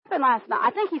sleeping last night.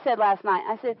 I think he said last night.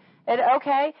 I said,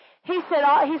 okay. He said,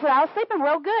 I was sleeping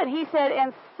real good. He said,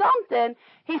 and something,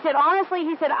 he said, honestly,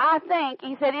 he said, I think,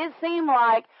 he said, it seemed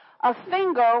like a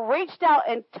finger reached out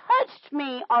and touched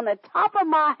me on the top of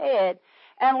my head,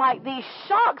 and like these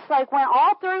shocks like went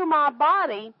all through my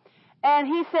body. And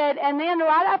he said, and then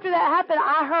right after that happened,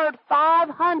 I heard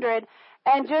 500,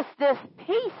 and just this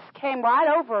peace came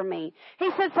right over me. He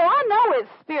said, so I know it's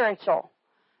spiritual.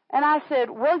 And I said,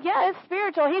 well, yeah, it's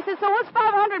spiritual. He said, so what's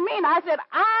 500 mean? I said,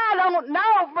 I don't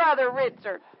know, Brother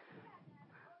Richard.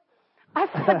 I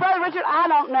said, Brother Richard, I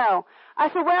don't know. I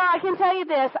said, well, I can tell you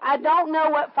this. I don't know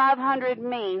what 500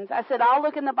 means. I said, I'll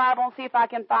look in the Bible and see if I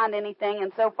can find anything.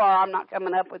 And so far, I'm not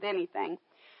coming up with anything.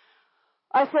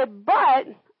 I said, but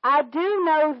I do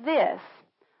know this.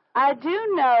 I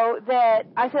do know that,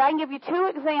 I said, I can give you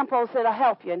 2 examples that'll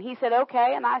help you. And he said,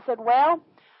 okay. And I said, well,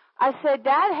 I said,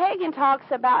 Dad Hagin talks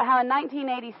about how in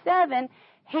 1987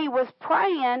 he was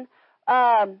praying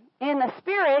in the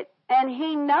Spirit, and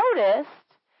he noticed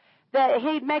that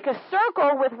he'd make a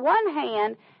circle with one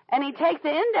hand, and he'd take the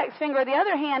index finger of the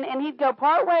other hand, and he'd go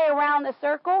part way around the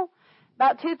circle,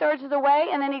 about 2/3 of the way,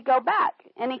 and then he'd go back.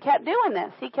 And he kept doing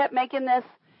this. He kept making this.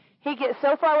 He'd get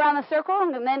so far around the circle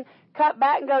and then cut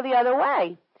back and go the other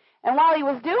way. And while he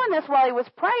was doing this, while he was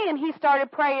praying, he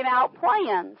started praying out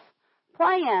plans.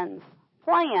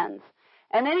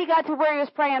 And then he got to where he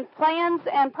was praying plans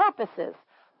and purposes.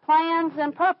 Plans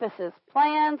and purposes.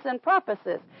 Plans and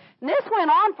purposes. And this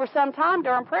went on for some time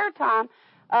during prayer time.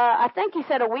 I think he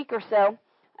said a week or so.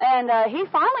 And he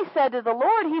finally said to the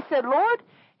Lord, he said, Lord,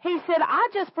 he said, I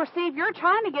just perceive you're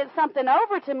trying to get something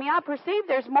over to me. I perceive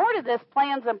there's more to this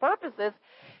plans and purposes.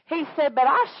 He said, but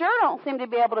I sure don't seem to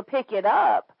be able to pick it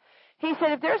up. He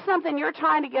said, if there's something you're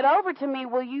trying to get over to me,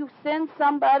 will you send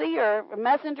somebody or a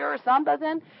messenger or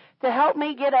something to help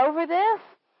me get over this?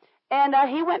 And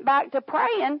he went back to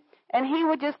praying, and he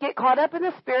would just get caught up in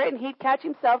the Spirit, and he'd catch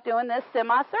himself doing this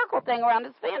semicircle thing around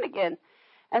his fan again.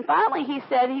 And finally, he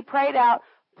said he prayed out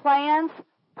plans,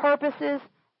 purposes,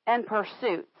 and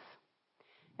pursuits.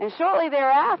 And shortly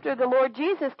thereafter, the Lord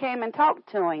Jesus came and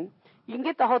talked to him. You can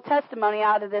get the whole testimony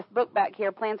out of this book back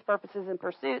here, Plans, Purposes, and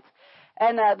Pursuits.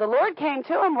 And the Lord came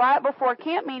to him right before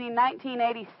camp meeting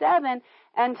 1987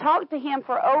 and talked to him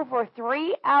for over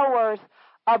 3 hours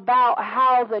about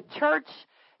how the church,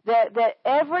 that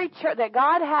every church, that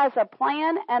God has a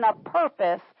plan and a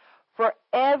purpose for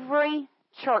every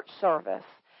church service.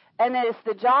 And that it's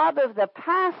the job of the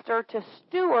pastor to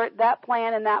steward that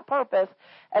plan and that purpose.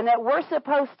 And that we're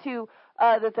supposed to,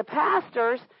 that the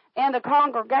pastors and the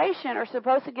congregation are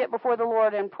supposed to get before the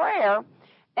Lord in prayer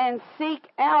and seek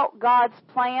out God's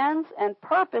plans and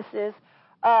purposes,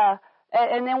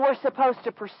 and then we're supposed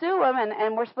to pursue them,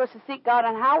 and we're supposed to seek God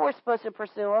on how we're supposed to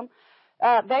pursue them.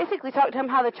 Basically talk to him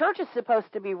how the church is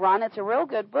supposed to be run. It's a real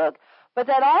good book. But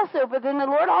then the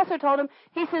Lord also told him,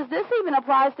 he says, this even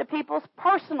applies to people's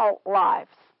personal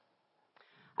lives.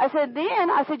 I said,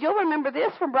 you'll remember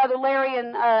this from Brother Larry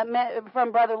and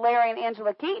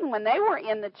Angela Keaton when they were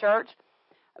in the church.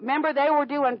 Remember they were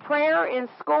doing prayer in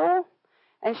school,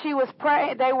 and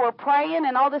they were praying,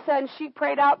 and all of a sudden she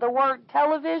prayed out the word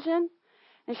television.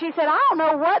 And she said, I don't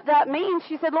know what that means.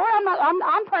 She said, Lord,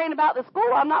 I'm praying about the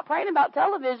school. I'm not praying about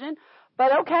television.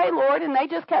 But okay, Lord. And they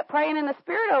just kept praying in the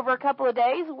Spirit over a couple of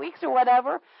days, weeks or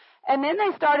whatever. And then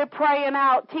they started praying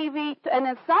out TV. And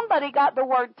then somebody got the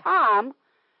word time.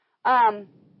 And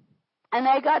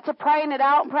they got to praying it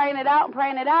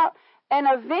out. And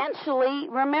eventually,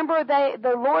 remember,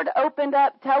 the Lord opened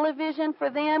up television for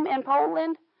them in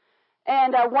Poland.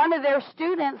 And one of their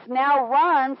students now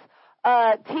runs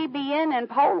TBN in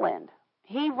Poland.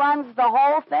 He runs the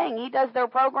whole thing. He does their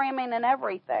programming and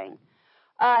everything.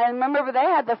 And remember, they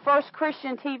had the first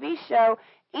Christian TV show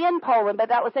in Poland, but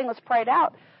that thing was prayed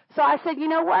out. So I said, you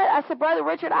know what? I said, Brother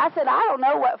Richard, I don't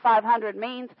know what 500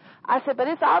 means. I said, but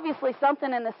it's obviously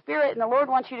something in the Spirit, and the Lord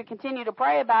wants you to continue to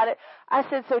pray about it. I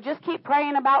said, so just keep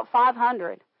praying about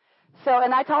 500.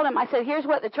 And I told him, I said, here's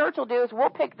what the church will do is we'll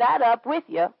pick that up with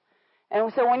you.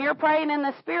 And so when you're praying in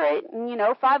the Spirit,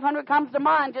 and 500 comes to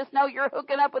mind, just know you're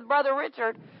hooking up with Brother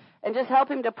Richard and just help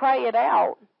him to pray it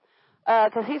out.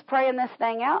 Because he's praying this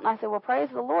thing out. And I said, well, praise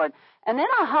the Lord. And then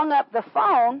I hung up the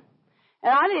phone,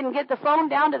 and I didn't get the phone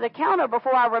down to the counter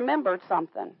before I remembered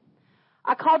something.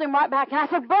 I called him right back, and I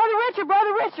said,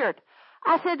 Brother Richard.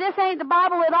 I said, this ain't the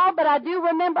Bible at all, but I do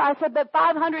remember. I said, but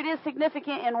 500 is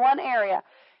significant in one area.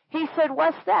 He said,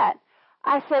 what's that?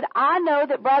 I said, I know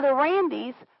that Brother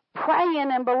Randy's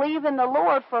praying and believing the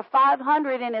Lord for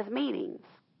 500 in his meetings.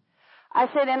 I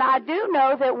said, and I do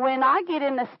know that when I get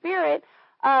in the Spirit,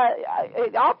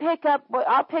 I'll pick up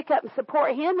and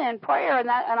support him in prayer, and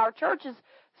our church is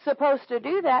supposed to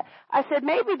do that. I said,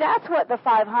 maybe that's what the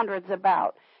 500's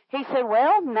about. He said,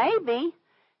 well, maybe.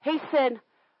 He said,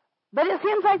 but it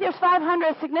seems like there's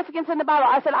 500 significance in the Bible.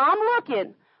 I said, I'm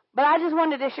looking, but I just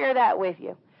wanted to share that with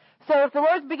you. So if the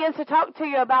Lord begins to talk to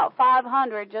you about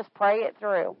 500, just pray it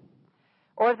through.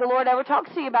 Or if the Lord ever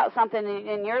talks to you about something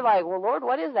and you're like, well, Lord,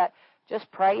 what is that?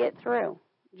 Just pray it through.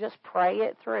 Just pray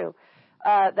it through.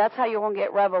 That's how you're going to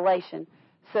get revelation.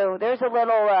 So there's a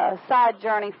little side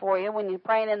journey for you when you're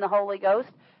praying in the Holy Ghost.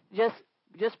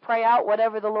 Just pray out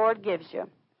whatever the Lord gives you.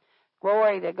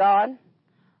 Glory to God.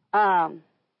 The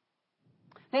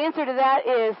answer to that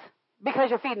is because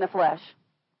you're feeding the flesh.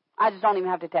 I just don't even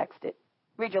have to text it.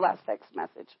 Read your last text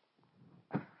message.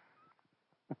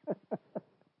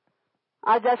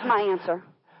 That's my answer.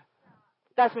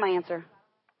 That's my answer.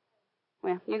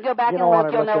 Well, you can go back and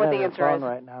look. You'll know what the answer is.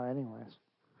 Right now, anyways.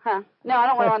 Huh? No, I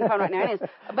don't want it on the phone right now. Anyways.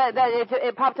 But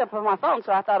it popped up on my phone,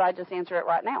 so I thought I'd just answer it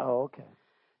right now. Oh, okay.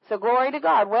 So glory to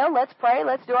God. Well, let's pray.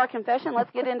 Let's do our confession.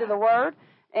 Let's get into the Word,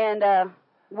 and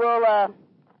we'll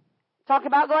talk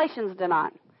about Galatians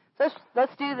tonight. So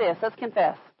let's do this. Let's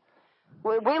confess.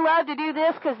 We love to do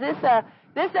this because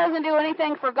this doesn't do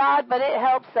anything for God, but it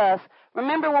helps us.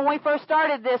 Remember when we first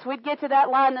started this, we'd get to that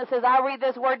line that says, I read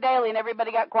this word daily, and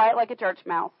everybody got quiet like a church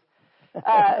mouse.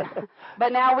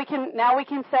 But now we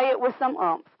can say it with some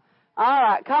oomph. All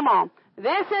right, come on.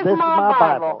 This is my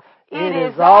Bible.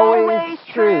 It is always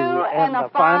true and the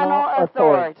final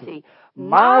authority.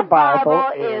 My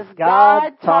Bible is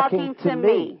God talking to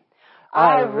me.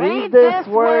 I read this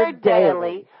word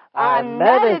daily. I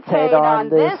meditate on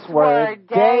this word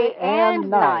day and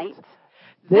night.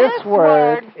 This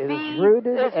word is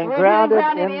rooted and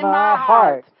grounded in my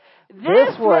heart.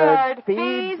 This word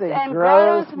feeds and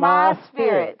grows my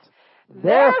spirit.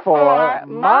 Therefore,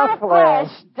 my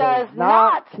flesh does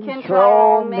not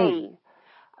control me.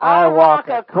 I walk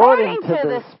according to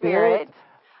the Spirit.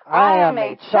 I am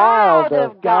a child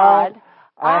of God.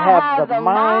 I have the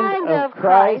mind of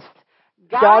Christ.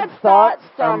 God's thoughts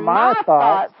are my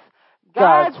thoughts.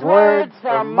 God's words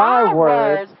are my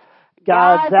words.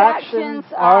 God's actions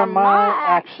are my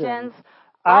actions.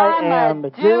 I am a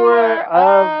doer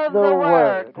of the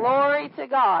word. Glory to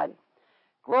God.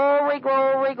 Glory,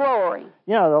 glory, glory.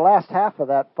 You know, the last half of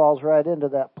that falls right into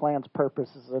that plans,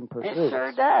 purposes, and pursuits. It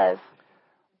sure does.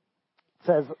 It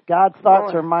says, God's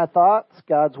thoughts are my thoughts,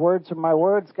 God's words are my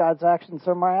words, God's actions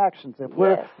are my actions. If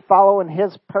we're following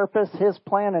His purpose, His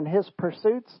plan, and His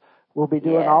pursuits, we'll be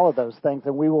doing all of those things,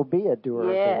 and we will be a doer of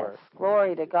the word.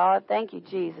 Glory to God. Thank you,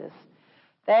 Jesus.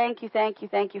 Thank you, thank you,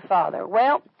 thank you, Father.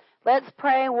 Well, let's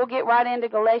pray. We'll get right into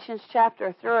Galatians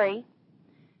chapter 3,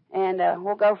 and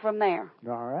we'll go from there.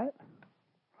 All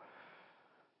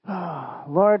right.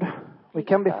 Lord, we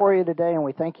come before you today, and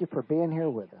we thank you for being here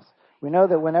with us. We know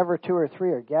that whenever 2 or 3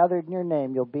 are gathered in your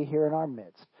name, you'll be here in our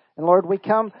midst. And Lord, we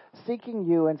come seeking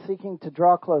you and seeking to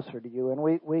draw closer to you. And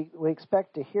we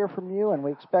expect to hear from you, and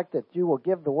we expect that you will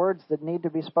give the words that need to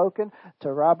be spoken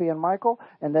to Robbie and Michael,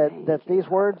 and that these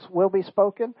words will be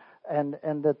spoken, and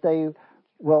that they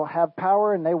will have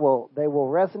power, and they will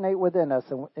resonate within us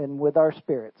and with our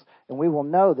spirits. And we will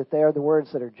know that they are the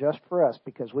words that are just for us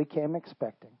because we came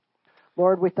expecting.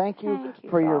 Lord, we thank you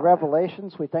for your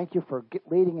revelations. We thank you for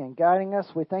leading and guiding us.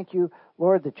 We thank you,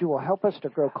 Lord, that you will help us to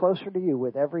grow closer to you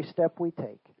with every step we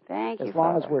take. Thank you, as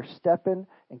long as we're stepping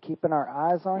and keeping our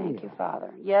eyes on you. Thank you,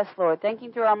 Father. Yes, Lord.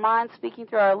 Thinking through our minds, speaking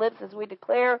through our lips as we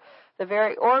declare the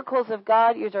very oracles of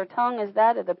God. Use our tongue as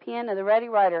that of the pen of the ready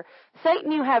writer.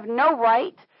 Satan, you have no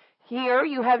right here.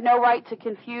 You have no right to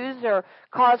confuse or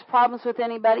cause problems with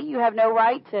anybody. You have no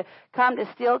right to come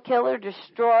to steal, kill, or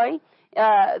destroy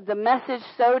the message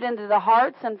sowed into the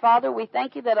hearts. And Father, we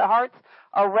thank you that our hearts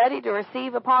are ready to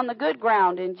receive upon the good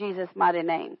ground in Jesus' mighty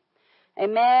name.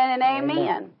 Amen and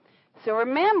amen. So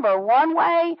remember, one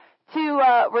way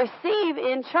to receive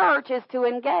in church is to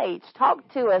engage.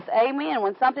 Talk to us. Amen.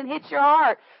 When something hits your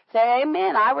heart, say,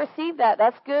 amen, I receive that.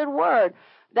 That's good word.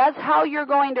 That's how you're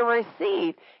going to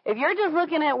receive. If you're just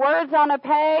looking at words on a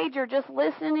page or just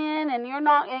listening and you're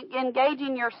not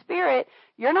engaging your spirit,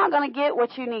 you're not going to get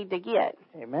what you need to get.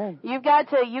 Amen. You've got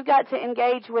to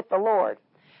engage with the Lord.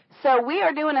 So we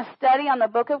are doing a study on the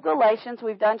book of Galatians.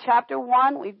 We've done chapter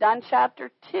 1. We've done chapter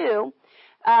 2.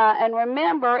 And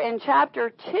remember, in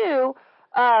chapter 2,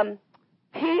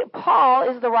 Paul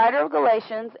is the writer of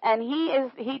Galatians, and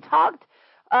he talked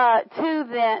to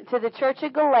the church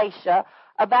of Galatia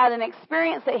about an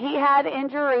experience that he had in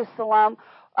Jerusalem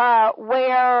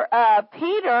where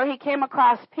he came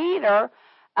across Peter,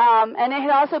 and it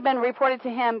had also been reported to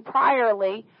him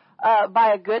priorly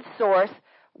by a good source.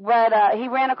 But he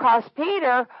ran across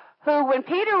Peter, who, when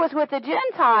Peter was with the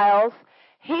Gentiles,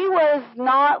 he was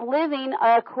not living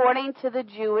according to the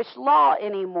Jewish law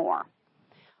anymore.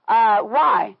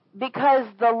 Why? Because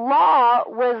the law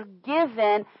was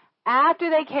given after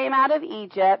they came out of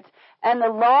Egypt, and the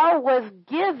law was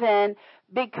given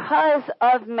because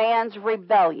of man's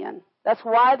rebellion. That's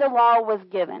why the law was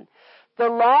given. The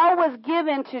law was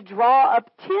given to draw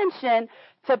attention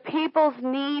to people's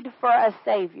need for a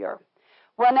Savior.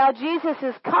 Well, now Jesus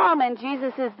has come, and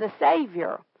Jesus is the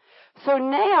Savior. So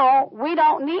now we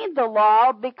don't need the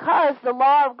law, because the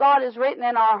law of God is written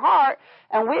in our heart,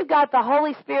 and we've got the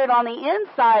Holy Spirit on the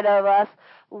inside of us,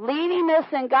 leading us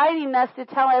and guiding us to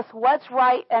tell us what's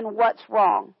right and what's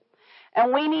wrong.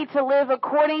 And we need to live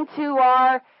according to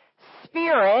our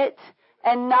spirit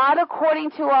and not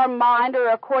according to our mind or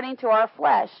according to our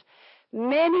flesh.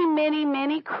 Many, many,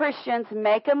 many Christians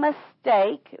make a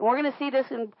mistake. And we're going to see this,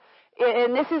 and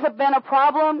this has been a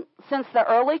problem since the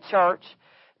early church.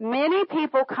 Many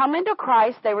people come into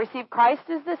Christ, they receive Christ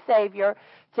as the Savior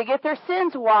to get their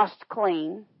sins washed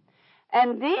clean,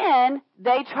 and then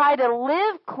they try to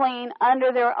live clean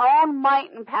under their own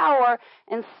might and power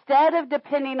instead of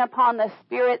depending upon the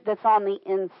Spirit that's on the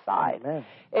inside. Amen.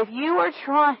 If you are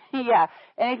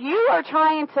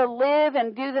trying to live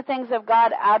and do the things of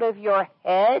God out of your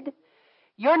head,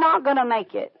 you're not going to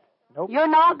make it. Nope. You're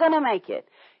not going to make it.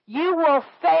 You will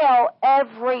fail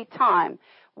every time.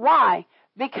 Why?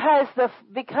 Because let's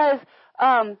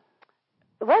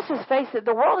just face it,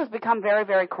 the world has become very,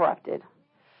 very corrupted.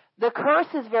 The curse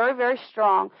is very, very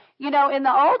strong. In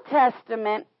the Old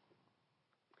Testament,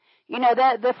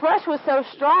 that the flesh was so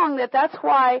strong that's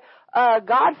why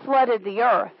God flooded the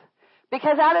earth.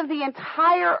 Because out of the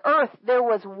entire earth, there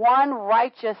was one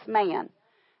righteous man,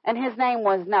 and his name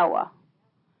was Noah.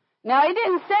 Now, it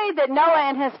didn't say that Noah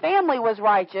and his family was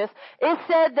righteous. It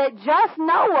said that just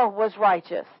Noah was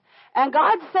righteous. And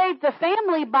God saved the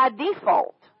family by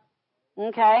default.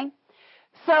 Okay?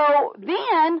 So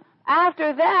then,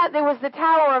 after that, there was the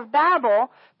Tower of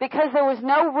Babel, because there was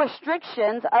no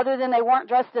restrictions other than they weren't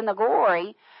dressed in the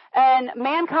glory. And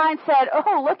mankind said,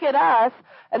 oh, look at us.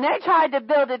 And they tried to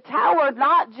build a tower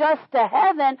not just to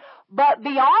heaven, but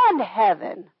beyond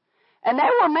heaven. And they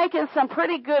were making some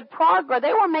pretty good progress.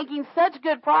 They were making such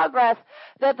good progress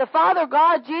that the Father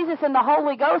God, Jesus, and the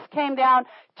Holy Ghost came down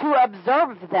to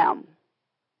observe them.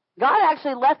 God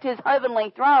actually left his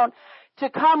heavenly throne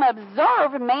to come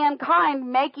observe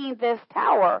mankind making this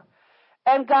tower.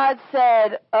 And God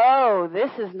said, oh,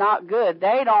 this is not good.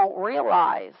 They don't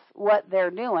realize what they're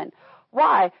doing.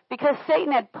 Why? Because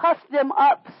Satan had puffed them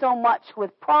up so much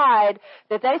with pride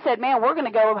that they said, man, we're going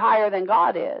to go higher than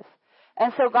God is.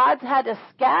 And so God's had to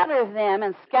scatter them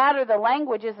and scatter the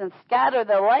languages and scatter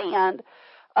the land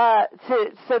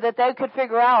so that they could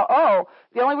figure out, oh,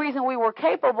 the only reason we were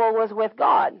capable was with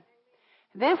God.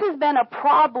 This has been a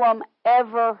problem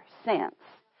ever since.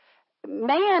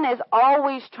 Man is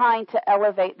always trying to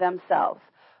elevate themselves.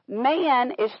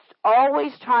 Man is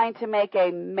always trying to make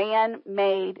a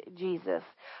man-made Jesus,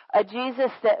 a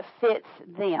Jesus that fits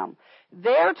them.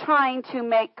 They're trying to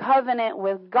make covenant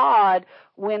with God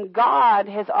when God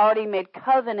has already made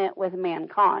covenant with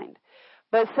mankind.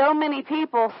 But so many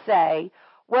people say,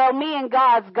 well, me and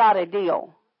God's got a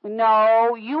deal.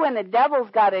 No, you and the devil's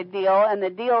got a deal, and the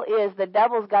deal is the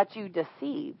devil's got you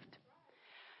deceived.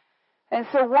 And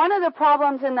so one of the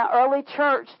problems in the early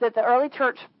church that the early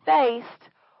church faced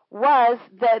was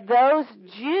that those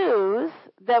Jews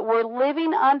that were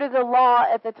living under the law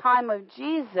at the time of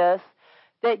Jesus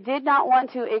that did not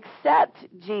want to accept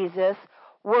Jesus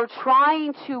were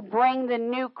trying to bring the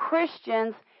new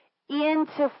Christians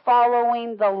into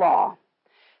following the law.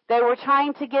 They were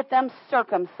trying to get them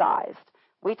circumcised.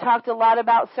 We talked a lot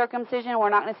about circumcision.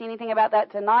 We're not going to see anything about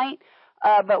that tonight,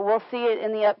 but we'll see it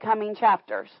in the upcoming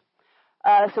chapters.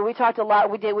 So we talked a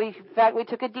lot. In fact, we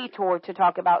took a detour to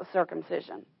talk about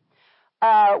circumcision.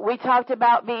 We talked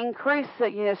about being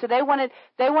crucified. So they wanted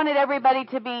everybody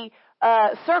to be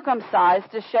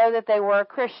circumcised to show that they were a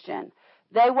Christian.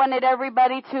 They wanted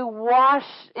everybody to wash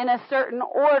in a certain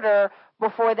order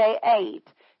before they ate.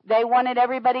 They wanted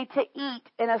everybody to eat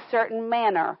in a certain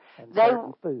manner. And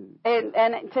certain foods.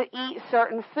 And to eat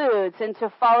certain foods and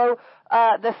to follow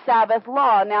the Sabbath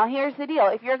law. Now, here's the deal.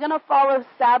 If you're going to follow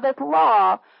Sabbath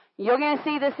law, you're going to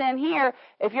see this in here.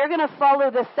 If you're going to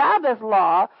follow the Sabbath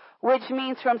law, which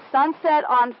means from sunset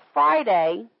on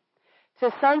Friday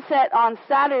to sunset on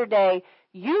Saturday,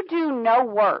 you do no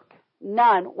work.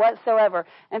 None whatsoever.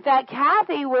 In fact,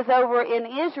 Kathy was over in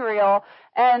Israel,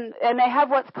 and they have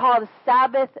what's called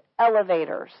Sabbath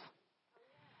elevators.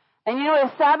 And you know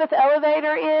what a Sabbath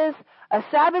elevator is? A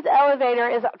Sabbath elevator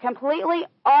is completely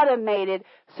automated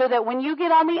so that when you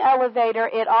get on the elevator,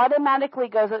 it automatically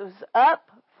goes up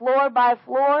floor by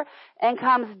floor and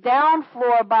comes down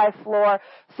floor by floor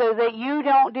so that you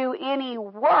don't do any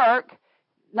work,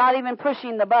 not even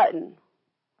pushing the button.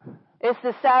 It's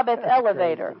the Sabbath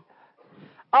elevator. Crazy.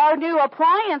 Our new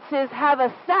appliances have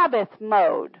a Sabbath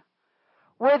mode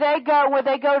where they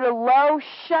go to low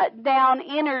shutdown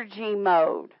energy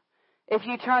mode if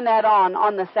you turn that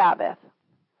on the Sabbath.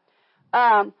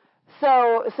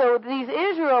 So these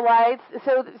Israelites,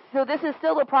 so this is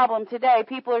still a problem today.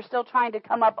 People are still trying to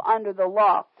come up under the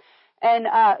law. And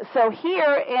so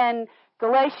here in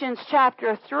Galatians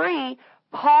chapter 3,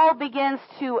 Paul begins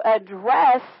to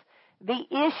address the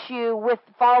issue with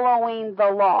following the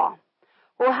law.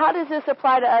 Well, how does this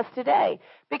apply to us today?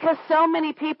 Because so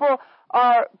many people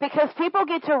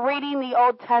get to reading the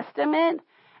Old Testament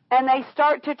and they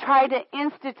start to try to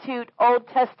institute Old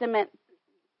Testament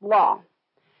law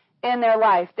in their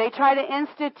life. They try to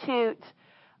institute.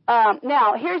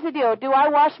 Now, here's the deal. Do I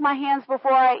wash my hands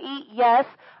before I eat? Yes.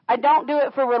 I don't do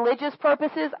it for religious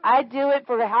purposes. I do it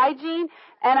for hygiene,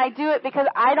 and I do it because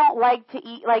I don't like to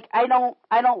eat.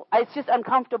 It's just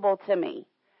uncomfortable to me.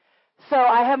 So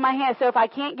I have my hands. So if I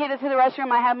can't get into the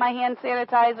restroom, I have my hand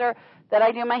sanitizer that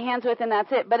I do my hands with, and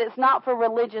that's it. But it's not for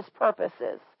religious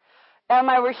purposes. Am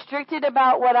I restricted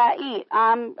about what I eat?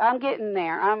 I'm getting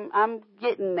there. I'm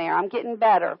getting there. I'm getting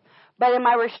better. But am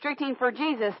I restricting for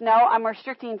Jesus? No, I'm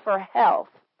restricting for health.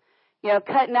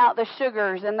 Cutting out the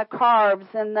sugars and the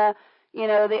carbs and the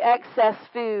excess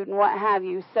food and what have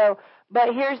you. So,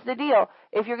 but here's the deal.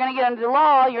 If you're going to get under the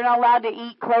law, you're not allowed to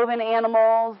eat cloven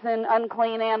animals and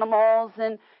unclean animals,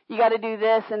 and you got to do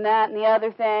this and that and the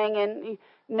other thing. And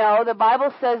no, the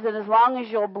Bible says that as long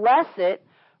as you'll bless it,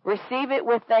 receive it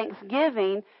with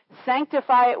thanksgiving,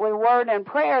 sanctify it with word and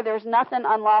prayer, there's nothing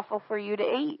unlawful for you to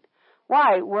eat.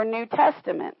 Why? We're New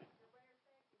Testament.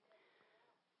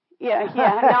 Yeah. No,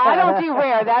 I don't do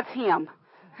rare. That's him.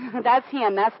 That's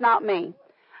him. That's not me.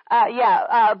 But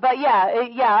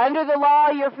under the law,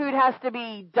 your food has to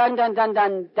be done.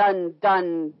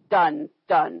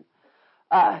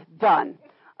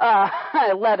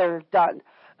 Leather done.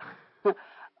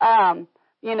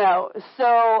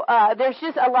 So there's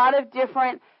just a lot of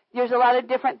different. There's a lot of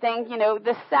different things.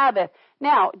 The Sabbath.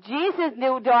 Now, Jesus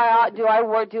knew. Do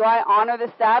I honor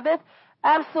the Sabbath?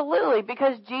 Absolutely,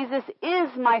 because Jesus is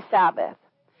my Sabbath.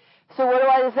 So what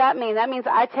does that mean? That means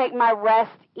I take my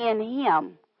rest in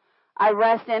Him. I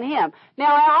rest in Him.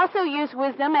 Now, I also use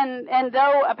wisdom, and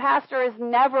though a pastor is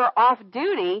never off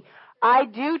duty, I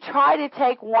do try to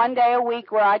take one day a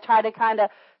week where I try to kind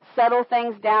of settle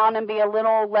things down and be a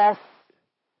little less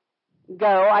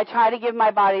go. I try to give my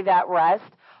body that rest.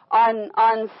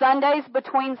 On Sundays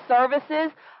between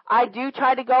services, I do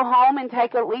try to go home and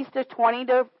take at least a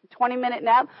 20-minute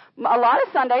nap. A lot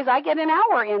of Sundays I get an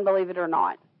hour in, believe it or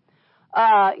not,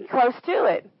 close to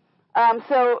it.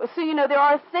 So there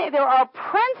are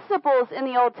principles in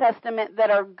the Old Testament that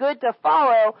are good to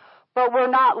follow, but we're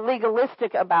not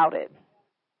legalistic about it.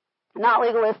 Not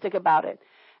legalistic about it.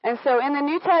 And so in the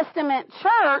New Testament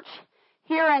church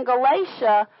here in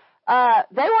Galatia,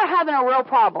 they were having a real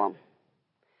problem.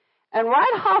 And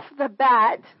right off the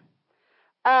bat,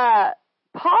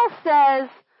 Paul says,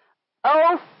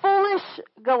 "Oh, foolish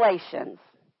Galatians."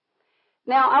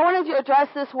 Now, I wanted to address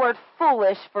this word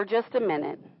foolish for just a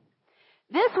minute.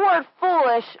 This word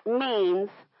foolish means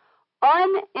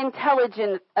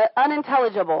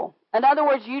unintelligible. In other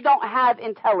words, you don't have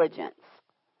intelligence.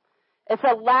 It's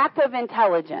a lack of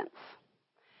intelligence.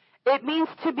 It means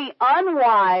to be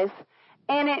unwise,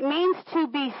 and it means to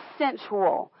be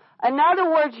sensual. In other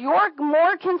words, you're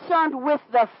more concerned with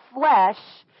the flesh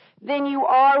than you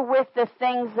are with the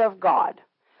things of God.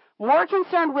 More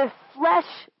concerned with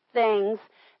flesh things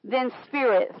than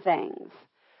spirit things.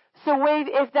 So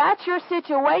if that's your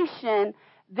situation,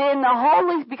 then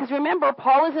because remember,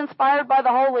 Paul is inspired by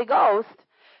the Holy Ghost,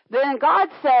 then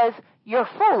God says, you're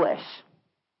foolish.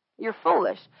 You're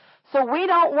foolish. So we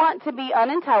don't want to be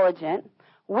unintelligent.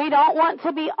 We don't want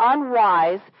to be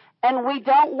unwise. And we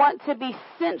don't want to be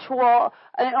sensual.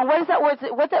 And what is that word?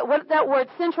 What that word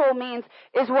sensual means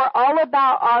is we're all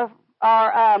about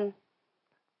our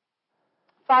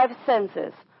five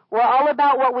senses. We're all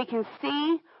about what we can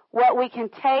see, what we can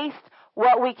taste,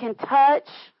 what we can touch,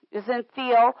 and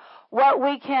feel, what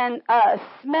we can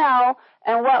smell,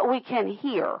 and what we can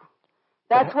hear.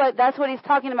 That's what he's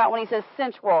talking about when he says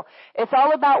sensual. It's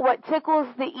all about what tickles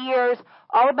the ears,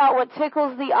 all about what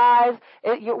tickles the eyes.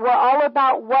 We're all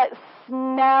about what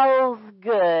smells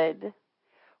good.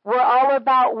 We're all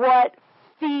about what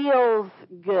feels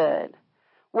good.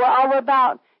 We're all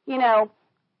about, one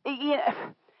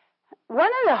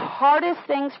of the hardest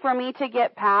things for me to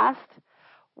get past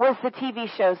was the TV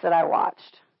shows that I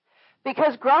watched.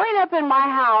 Because growing up in my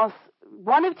house,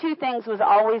 one of two things was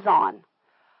always on.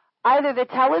 Either the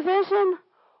television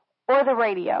or the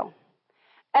radio.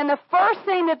 And the first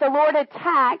thing that the Lord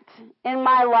attacked in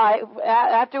my life,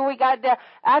 after we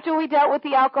dealt with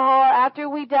the alcohol, after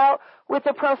we dealt with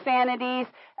the profanities,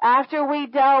 after we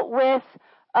dealt with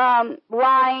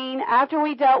lying, after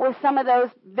we dealt with some of those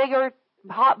bigger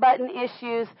hot button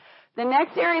issues, the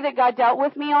next area that God dealt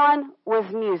with me on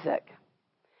was music.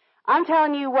 I'm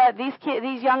telling you what, these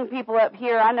young people up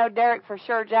here, I know Derek for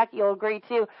sure, Jackie will agree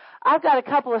too. I've got a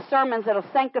couple of sermons that'll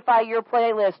sanctify your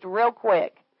playlist real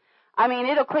quick. I mean,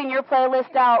 it'll clean your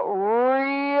playlist out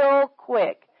real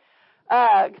quick.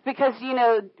 Because,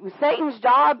 Satan's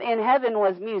job in heaven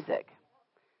was music.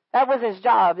 That was his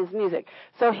job, is music.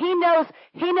 So he knows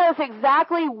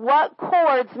exactly what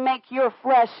chords make your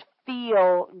flesh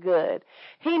feel good.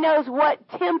 He knows what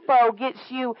tempo gets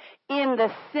you in the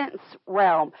sense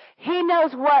realm. He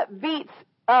knows what beats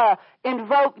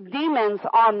invoke demons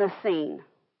on the scene.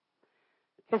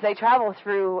 Because they travel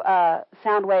through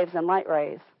sound waves and light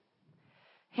rays.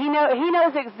 He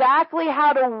knows exactly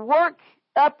how to work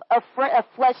up a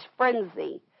flesh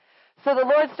frenzy. So the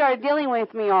Lord started dealing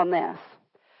with me on this.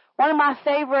 One of my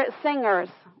favorite singers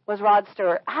was Rod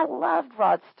Stewart. I loved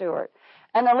Rod Stewart.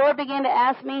 And the Lord began to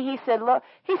ask me, he said, what's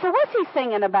he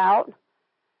singing about?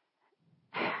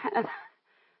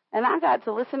 And I got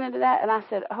to listening to that, and I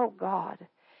said, oh, God,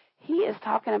 he is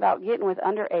talking about getting with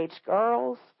underage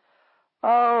girls.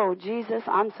 Oh, Jesus,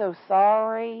 I'm so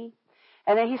sorry.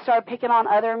 And then he started picking on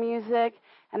other music.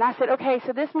 And I said, okay,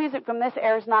 so this music from this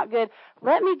era is not good.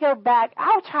 Let me go back.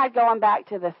 I'll try going back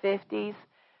to the 50s.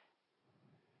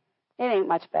 It ain't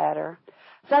much better.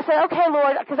 So I said, okay,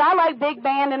 Lord, because I like big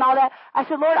band and all that. I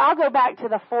said, Lord, I'll go back to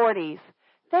the 40s.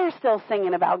 They're still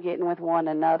singing about getting with one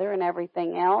another and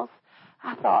everything else.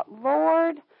 I thought,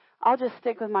 Lord, I'll just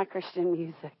stick with my Christian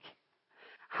music.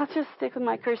 I'll just stick with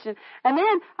my Christian. And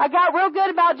then I got real good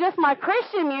about just my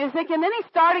Christian music, and then he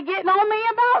started getting on me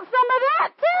about some of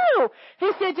that too.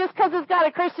 He said, just because it's got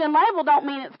a Christian label don't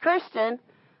mean it's Christian.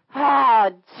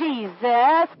 Ah,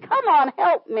 Jesus, come on,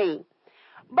 help me.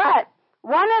 But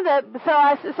but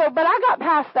I got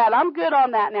past that. I'm good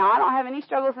on that now. I don't have any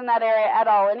struggles in that area at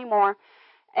all anymore.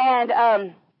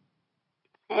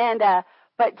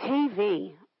 But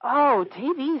TV,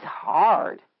 TV's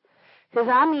hard. Because,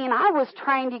 I was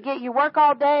trained you work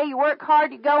all day, you work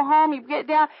hard, you go home, you sit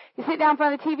down in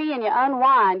front of the TV and you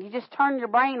unwind. You just turn your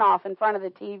brain off in front of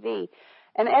the TV.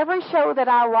 And every show that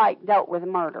I liked dealt with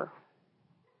murder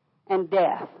and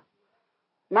death.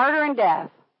 Murder and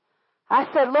death. I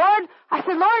said, Lord,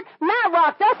 Matt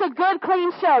Rock, that's a good,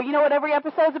 clean show. You know what every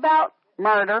episode's about?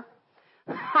 Murder.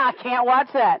 I can't watch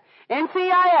that.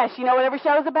 NCIS, you know what every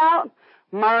show's about?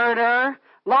 Murder.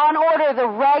 Law and Order, the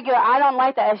regular. I don't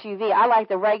like the SUV. I like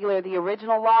the regular, the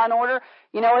original Law and Order.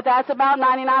 You know what that's about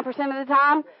 99% of the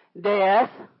time?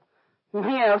 Death.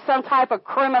 Some type of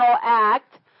criminal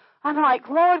act. I'm like,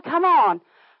 Lord, come on.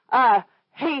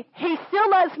 He still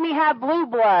lets me have blue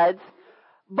bloods,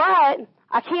 but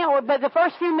I can't. But the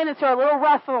first few minutes are a little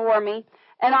rough for me.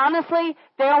 And honestly,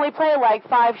 they only play like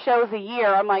 5 shows a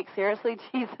year. I'm like, seriously,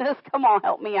 Jesus, come on,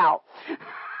 help me out.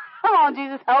 Come on,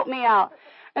 Jesus, help me out.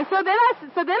 And so then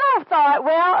I thought,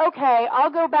 well, okay, I'll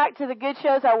go back to the good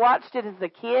shows I watched it as a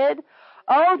kid.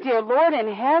 Oh, dear Lord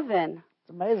in heaven. It's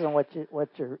amazing what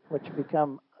you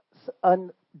become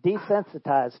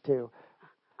desensitized to.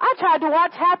 I tried to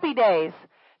watch Happy Days.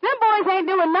 Them boys ain't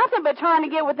doing nothing but trying to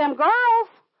get with them girls.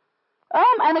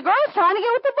 And the girls trying to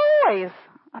get with the boys.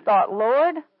 I thought,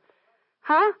 Lord,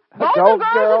 huh? Golden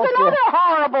Girls is another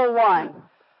horrible one.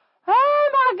 Oh,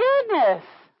 my goodness.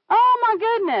 Oh, my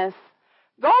goodness.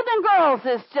 Golden Girls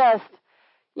is just,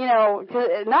 not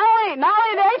only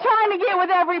they trying to get with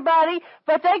everybody,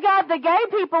 but they got the gay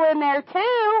people in there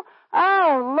too.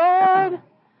 Oh, Lord.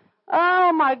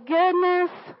 Oh, my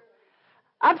goodness.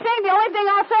 I'm saying the only thing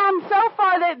I found so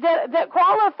far that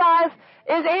qualifies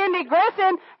is Andy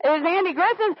Griffin, but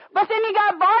then you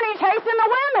got Barney chasing the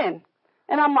women.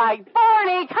 And I'm like,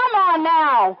 Barney, come on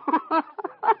now.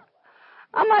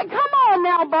 I'm like, come on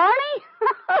now, Barney.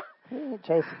 He ain't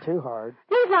chasing too hard.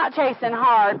 He's not chasing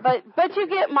hard, but you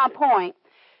get my point.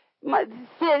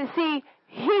 See,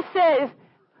 he says,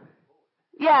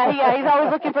 yeah, he's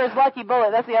always looking for his lucky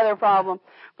bullet. That's the other problem.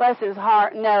 Bless his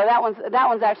heart. No, that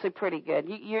one's actually pretty good.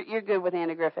 You're good with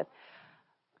Andy Griffith.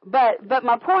 But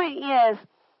my point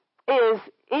is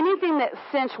anything that's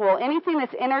sensual, anything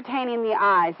that's entertaining the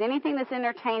eyes, anything that's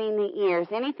entertaining the ears,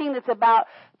 anything that's about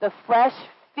the flesh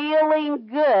feeling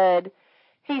good,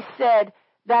 he said,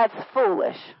 that's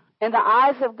foolish. In the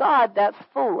eyes of God, that's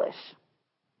foolish.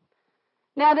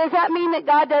 Now, does that mean that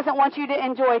God doesn't want you to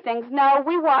enjoy things? No,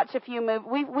 we watch a few movies.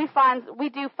 We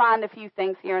do find a few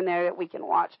things here and there that we can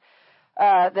watch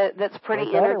that's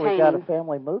pretty entertaining. We got a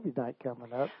family movie night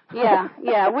coming up. Yeah.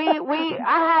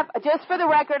 I have, just for the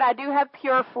record, I do have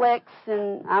Pure Flicks,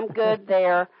 and I'm good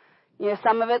there.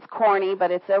 Some of it's corny,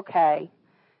 but it's okay.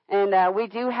 And we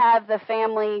do have the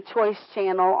Family Choice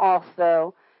channel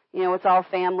also. It's all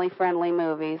family-friendly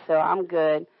movies, so I'm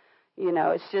good.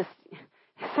 It's just,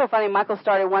 it's so funny. Michael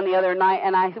started one the other night,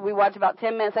 and we watched about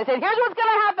 10 minutes. I said, here's what's going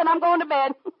to happen. I'm going to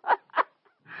bed.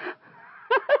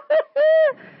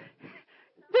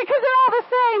 Because they're all the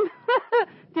same.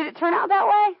 Did it turn out that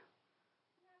way?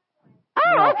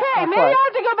 Oh, no, okay. Maybe I'll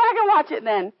have to go back and watch it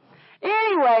then.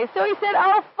 Anyway, so he said,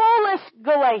 oh, foolish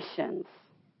Galatians.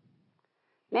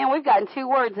 Man, we've gotten 2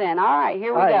 words in. All right,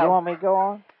 here we go. All right, you want me to go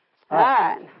on? All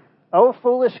right. O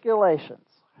foolish Galatians,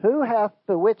 who hath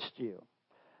bewitched you,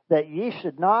 that ye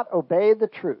should not obey the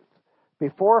truth,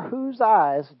 before whose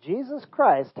eyes Jesus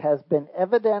Christ has been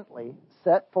evidently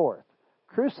set forth,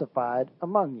 crucified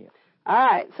among you. All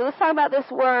right, so let's talk about this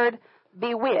word,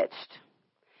 bewitched.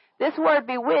 This word,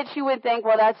 bewitched, you would think,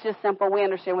 well, that's just simple. We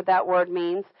understand what that word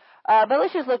means. But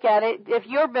let's just look at it. If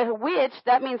you're bewitched,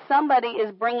 that means somebody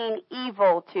is bringing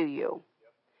evil to you.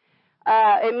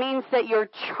 It means that you're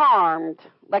charmed,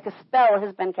 like a spell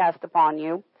has been cast upon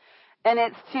you. And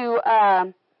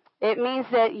it means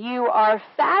that you are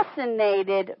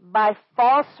fascinated by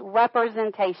false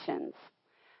representations.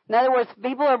 In other words,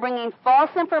 people are bringing false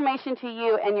information to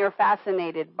you, and you're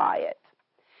fascinated by it.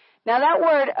 Now, that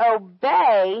word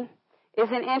obey is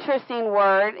an interesting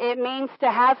word. It means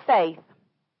to have faith.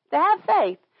 To have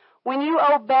faith. When you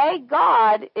obey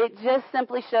God, it just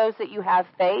simply shows that you have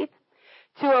faith.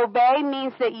 To obey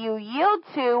means that you yield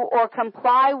to or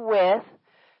comply with.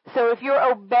 So if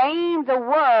you're obeying the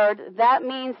word, that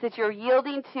means that you're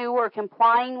yielding to or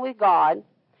complying with God.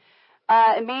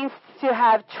 It means to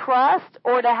have trust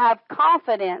or to have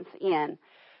confidence in.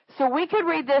 So we could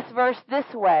read this verse this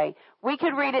way. We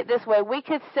could read it this way. We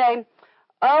could say,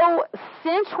 oh,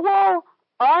 sensual,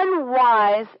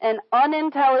 unwise, and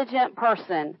unintelligent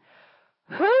person,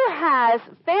 who has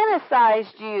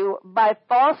fantasized you by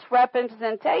false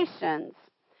representations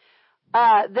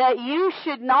that you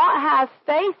should not have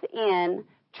faith in,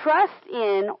 trust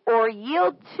in, or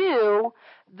yield to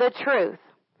the truth,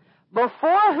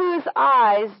 before whose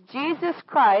eyes Jesus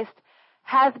Christ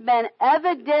has been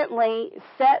evidently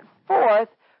set forth,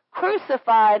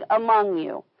 crucified among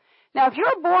you. Now, if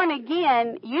you're born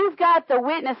again, you've got the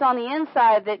witness on the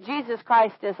inside that Jesus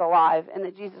Christ is alive and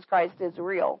that Jesus Christ is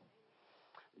real.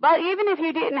 But even if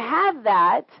you didn't have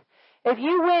that, if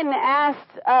you went and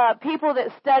asked people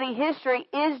that study history,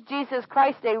 is Jesus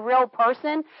Christ a real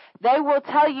person? They will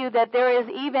tell you that there is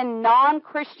even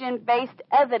non-Christian based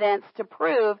evidence to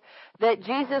prove that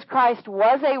Jesus Christ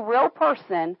was a real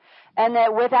person, and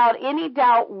that without any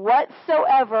doubt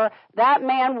whatsoever, that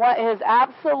man is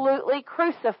absolutely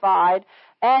crucified.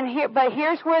 But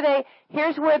here's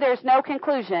where there's no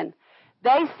conclusion.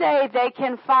 They say they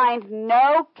can find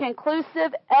no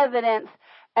conclusive evidence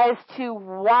as to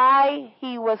why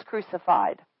he was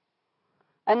crucified.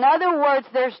 In other words,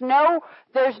 there's no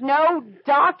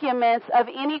documents of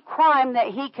any crime that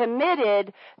he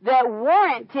committed that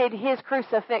warranted his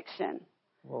crucifixion.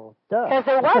 Well, duh. Because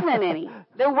there wasn't any.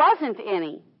 There wasn't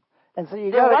any. And so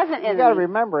you got to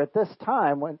remember, at this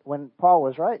time when Paul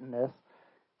was writing this,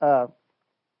 there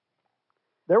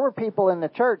were people in the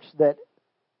church that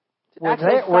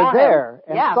were there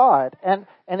and saw it, and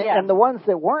the ones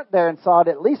that weren't there and saw it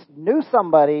at least knew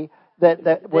somebody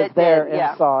that was there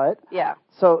and saw it. Yeah.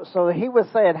 So he was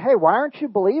saying, hey, why aren't you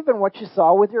believing what you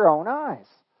saw with your own eyes?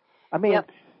 I mean,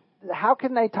 how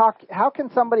can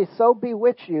somebody so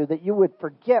bewitch you that you would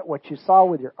forget what you saw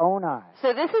with your own eyes?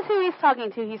 So this is who he's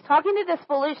talking to. He's talking to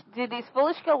these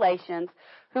foolish Galatians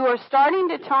who are starting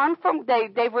to turn from,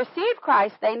 they've received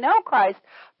Christ, they know Christ,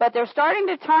 but they're starting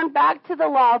to turn back to the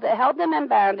law that held them in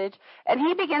bondage, and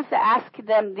he begins to ask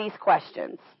them these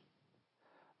questions.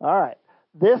 All right.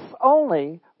 This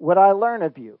only would I learn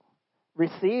of you.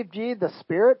 Received ye the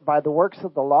Spirit by the works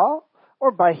of the law,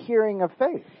 or by hearing of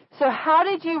faith? So how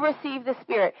did you receive the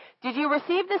Spirit? Did you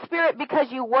receive the Spirit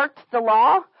because you worked the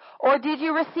law? Or did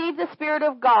you receive the Spirit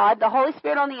of God, the Holy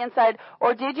Spirit on the inside?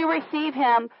 Or did you receive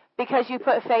Him because you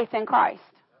put faith in Christ?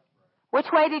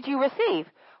 Which way did you receive?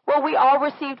 Well, we all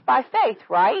received by faith,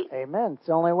 right? Amen. It's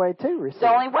the only way to receive. It's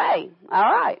the only way.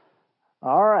 All right.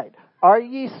 All right. Are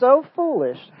ye so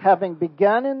foolish, having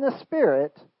begun in the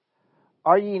Spirit,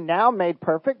 are ye now made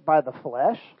perfect by the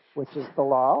flesh, which is the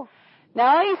law?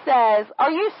 Now he says,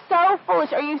 are you so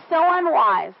foolish, are you so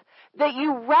unwise, that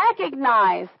you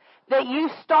recognize that you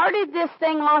started this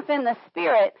thing off in the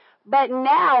Spirit, but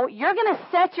now you're going to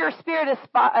set your spirit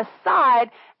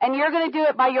aside, and you're going to do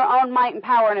it by your own might and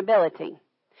power and ability.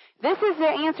 This is the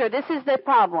answer. This is the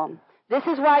problem. This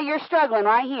is why you're struggling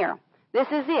right here. This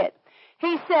is it.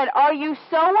 He said, are you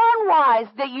so unwise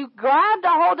that you grabbed a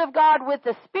hold of God with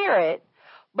the Spirit,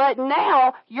 but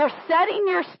now you're setting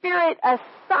your spirit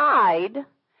aside,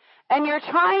 and you're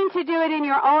trying to do it in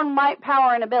your own might,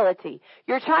 power, and ability.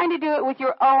 You're trying to do it with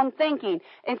your own thinking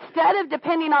instead of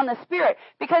depending on the Spirit.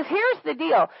 Because here's the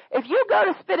deal. If you go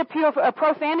to spit a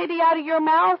profanity out of your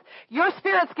mouth, your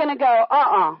spirit's going to go,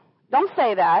 don't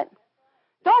say that.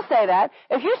 Don't say that.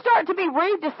 If you start to be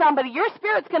rude to somebody, your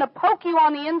spirit's going to poke you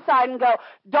on the inside and go,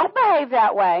 don't behave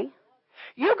that way.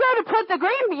 You go to put the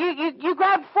you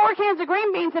grab 4 cans of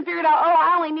green beans and figured out,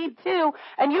 I only need 2,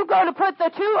 and you go to put the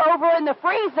 2 over in the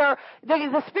freezer,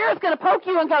 the spirit's going to poke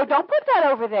you and go, don't put that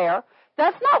over there.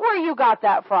 That's not where you got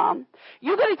that from.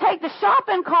 You're going to take the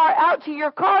shopping cart out to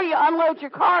your car, you unload your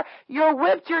car, you're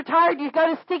whipped, you're tired, you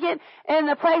go to stick it in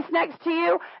the place next to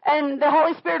you, and the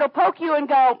Holy Spirit will poke you and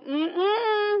go,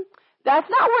 that's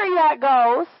not where that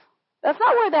goes. That's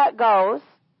not where that goes.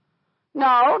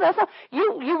 No, that's not.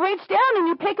 You reach down and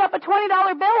you pick up a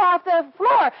 $20 bill off the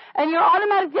floor, and your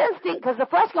automatic instinct, because the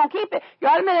flesh gonna keep it,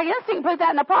 your automatic instinct put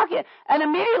that in the pocket, and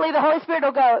immediately the Holy Spirit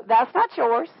will go, that's not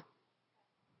yours.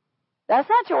 That's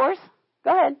not yours.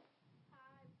 Go ahead.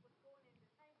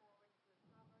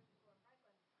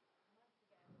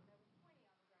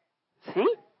 See?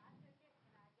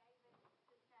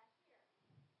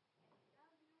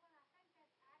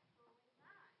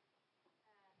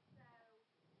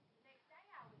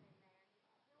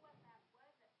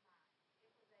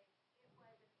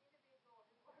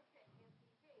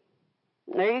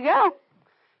 There you go.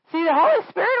 See, the Holy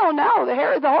Spirit will know.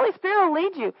 The Holy Spirit will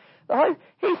lead you.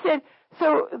 He said,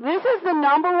 so this is the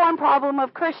number one problem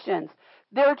of Christians.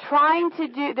 They're trying to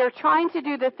do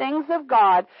the things of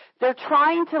God. They're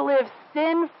trying to live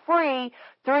sin-free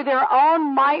through their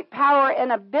own might, power,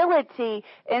 and ability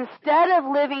instead of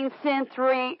living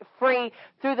sin-free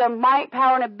through the might,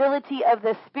 power, and ability of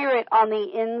the Spirit on the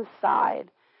inside.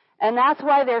 And that's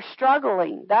why they're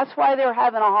struggling. That's why they're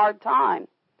having a hard time.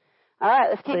 All right,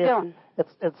 let's keep going.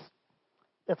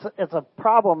 It's a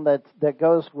problem that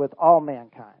goes with all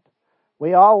mankind.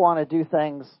 We all want to do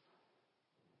things,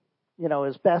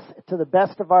 as best to the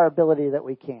best of our ability that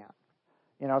we can.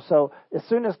 So as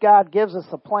soon as God gives us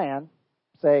a plan,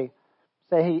 say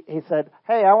he said,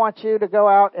 "Hey, I want you to go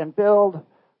out and build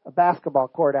a basketball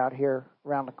court out here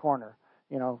around the corner,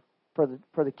 for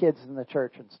the kids in the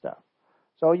church and stuff."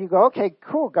 So you go, "Okay,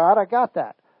 cool, God, I got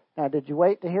that." Now, did you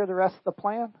wait to hear the rest of the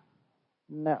plan?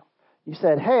 No. You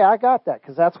said, "Hey, I got that,"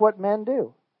 because that's what men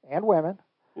do, and women.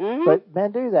 Mm-hmm. But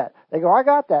men do that. They go, "I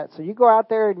got that." So you go out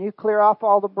there and you clear off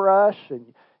all the brush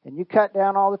and you cut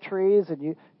down all the trees and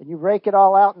you rake it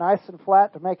all out nice and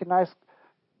flat to make a nice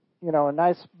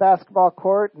basketball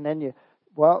court. And then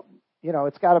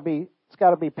it's got to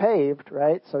be paved,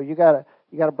 right? So you got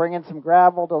to bring in some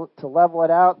gravel to level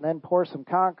it out, and then pour some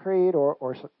concrete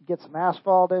or get some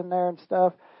asphalt in there and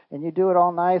stuff. And you do it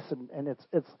all nice, and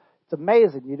it's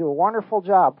amazing. You do a wonderful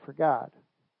job for God.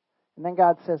 And then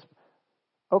God says,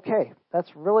 "Okay,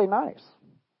 that's really nice.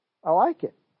 I like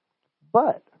it.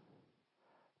 But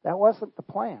that wasn't the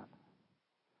plan.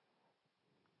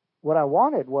 What I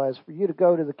wanted was for you to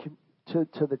go to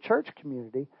the church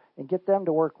community and get them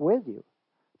to work with you,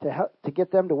 to get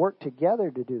them to work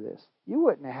together to do this. You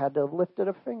wouldn't have had to have lifted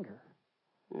a finger.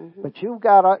 Mm-hmm. But you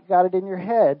got it in your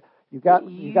head. You got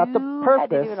the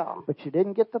purpose, but you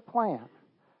didn't get the plan.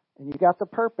 And you got the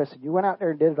purpose, and you went out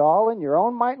there and did it all in your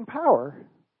own might and power.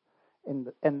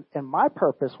 And my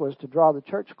purpose was to draw the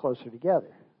church closer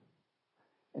together.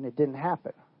 And it didn't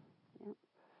happen.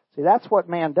 See, that's what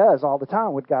man does all the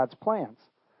time with God's plans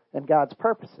and God's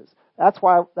purposes. That's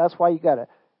why you gotta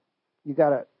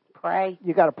pray.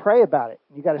 You gotta pray about it.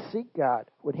 You gotta seek God.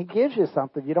 When He gives you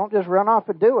something, you don't just run off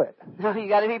and do it. No, you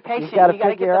gotta be patient. You gotta get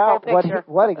figure the out full picture.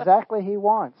 what exactly He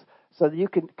wants, so that you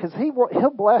can, because He'll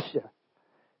bless you.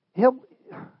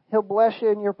 He'll bless you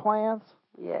in your plans.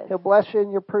 Yes. He'll bless you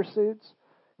in your pursuits.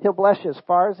 He'll bless you as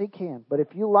far as He can. But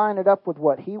if you line it up with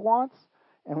what He wants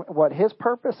and what His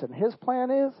purpose and His plan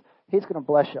is, He's going to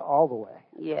bless you all the way.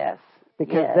 Yes.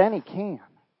 Because then He can.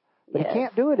 But He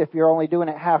can't do it if you're only doing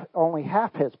it only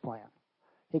half His plan.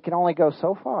 He can only go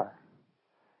so far.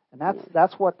 And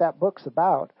that's what that book's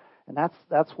about. And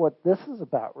that's what this is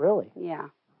about, really. Yeah.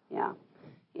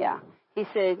 He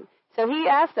said, so he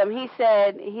asked them, he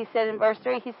said in verse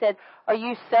 3, he said, are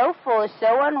you so foolish,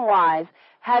 so unwise,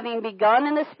 having begun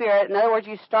in the Spirit? In other words,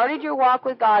 you started your walk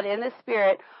with God in the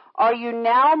Spirit. Are you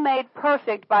now made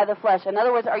perfect by the flesh? In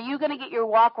other words, are you going to get your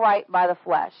walk right by the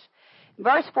flesh?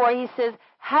 Verse 4, he says,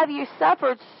 have you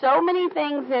suffered so many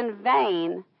things in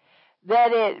vain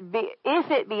that it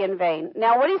be in vain?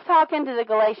 Now, what he's talking to the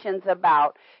Galatians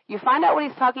about, you find out what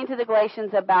he's talking to the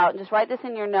Galatians about, and just write this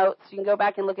in your notes. You can go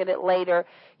back and look at it later.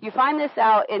 You find this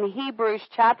out in Hebrews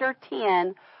chapter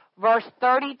 10, verse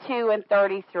 32 and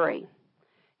 33.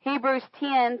 Hebrews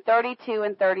 10, 32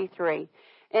 and 33.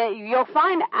 And you'll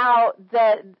find out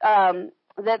that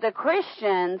the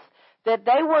Christians, that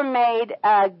they were made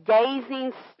a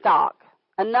gazing stock.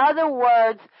 In other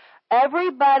words,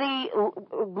 everybody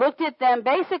looked at them.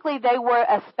 Basically, they were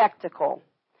a spectacle.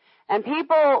 And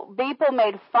people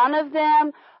made fun of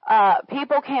them.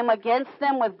 People came against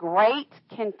them with great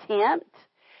contempt.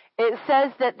 It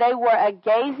says that they were a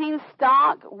gazing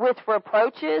stock with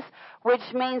reproaches, which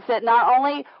means that not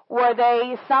only were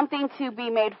they something to be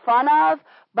made fun of,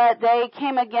 but they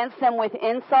came against them with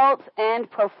insults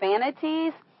and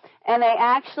profanities. And they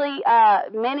actually,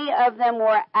 many of them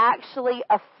were actually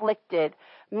afflicted.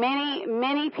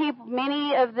 Many people,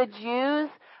 many of the Jews,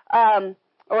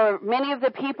 or many of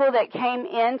the people that came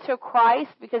into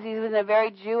Christ, because he was a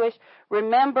very Jewish.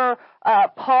 Remember,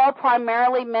 Paul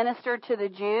primarily ministered to the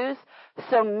Jews,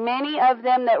 so many of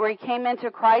them that came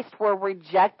into Christ were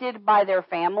rejected by their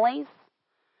families.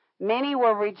 Many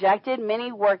were rejected.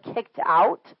 Many were kicked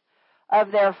out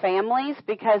of their families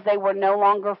because they were no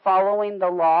longer following the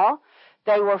law.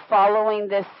 They were following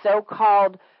this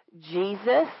so-called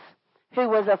Jesus, who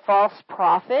was a false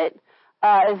prophet,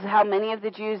 is how many of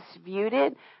the Jews viewed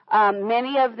it.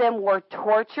 Many of them were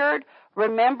tortured.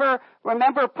 Remember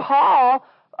Paul,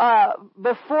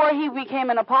 before he became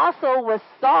an apostle, was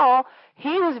Saul.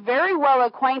 He was very well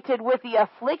acquainted with the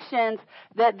afflictions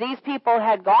that these people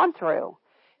had gone through.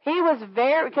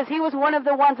 Because he was one of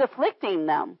the ones afflicting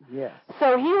them. Yes.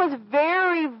 So he was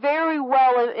very, very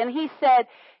well, and he said,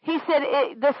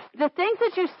 the things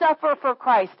that you suffer for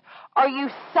Christ, are you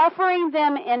suffering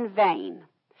them in vain?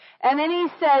 And then he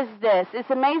says this.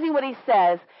 It's amazing what he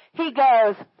says. He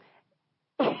goes,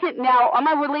 now I'm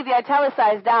going to leave the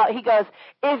italicized out. He goes,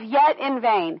 if yet in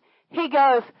vain. He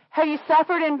goes, have you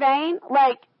suffered in vain?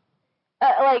 Like,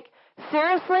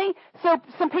 seriously? So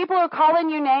some people are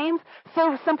calling you names.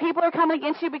 So some people are coming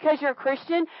against you because you're a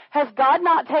Christian. Has God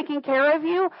not taken care of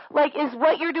you? Like, is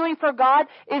what you're doing for God,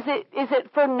 is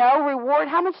it for no reward?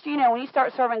 How much do you know when you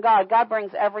start serving God, God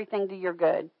brings everything to your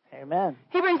good? Amen.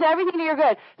 He brings everything to your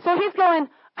good. So he's going,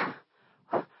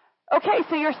 okay,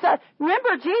 so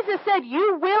remember Jesus said,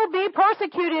 you will be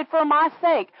persecuted for my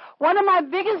sake. One of my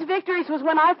biggest victories was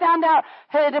when I found out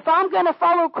that if I'm going to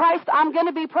follow Christ, I'm going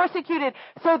to be persecuted.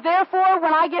 So therefore,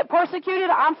 when I get persecuted,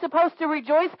 I'm supposed to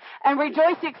rejoice and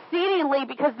rejoice exceedingly,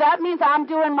 because that means I'm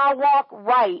doing my walk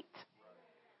right.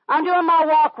 I'm doing my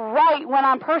walk right when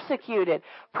I'm persecuted.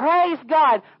 Praise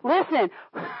God. Listen,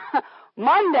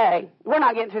 Monday, we're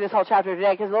not getting through this whole chapter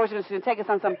today because the Lord's just going to take us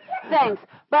on some things.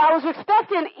 But I was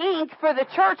expecting ink for the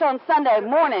church on Sunday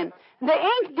morning. The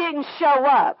ink didn't show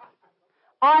up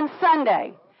on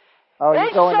Sunday. Oh,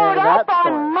 it showed up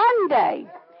on Monday.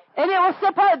 And it was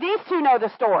supposed, these two know the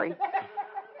story. It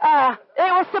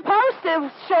was supposed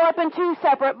to show up in two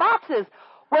separate boxes.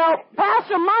 Well,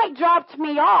 Pastor Mike dropped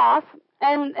me off,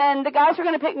 and the guys were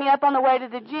going to pick me up on the way to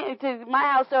the gym, to my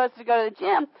house so as to go to the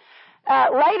gym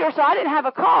later, so I didn't have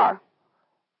a car.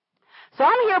 So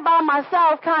I'm here by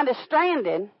myself, kind of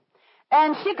stranded,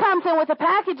 and she comes in with the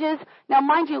packages. Now,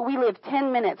 mind you, we live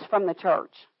 10 minutes from the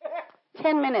church.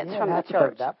 10 minutes from the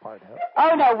church. That part out.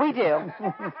 Oh, no, we do.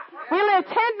 We live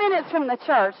 10 minutes from the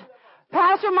church.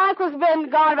 Pastor Mike was been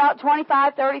gone about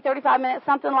 25, 30, 35 minutes,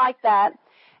 something like that.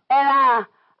 And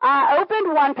I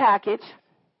opened one package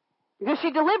because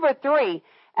she delivered 3.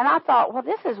 And I thought, well,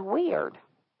 this is weird.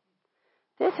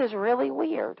 This is really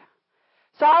weird.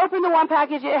 So I opened the one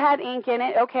package. It had ink in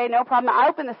it. Okay, no problem. I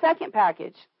opened the second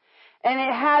package, and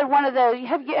it had one of those.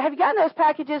 Have you gotten those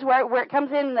packages where it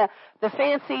comes in the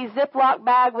fancy Ziploc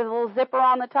bag with a little zipper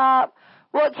on the top?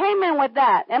 Well, it came in with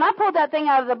that. And I pulled that thing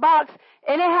out of the box,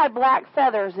 and it had black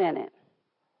feathers in it.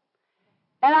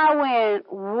 And I went,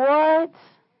 what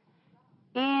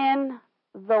in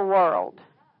the world?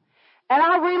 And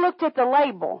I re-looked at the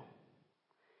label.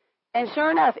 And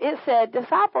sure enough, it said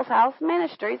Disciples House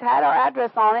Ministries, had our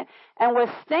address on it, and was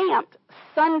stamped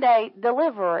Sunday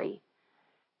delivery.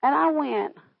 And I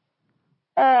went,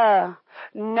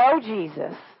 no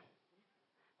Jesus.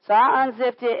 So I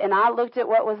unzipped it, and I looked at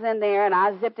what was in there, and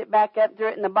I zipped it back up, threw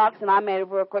it in the box, and I made a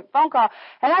real quick phone call.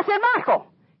 And I said, Michael.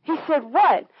 He said,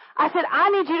 what? I said, I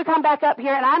need you to come back up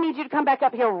here, and I need you to come back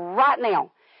up here right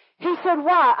now. He said,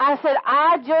 why? I said,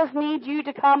 I just need you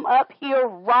to come up here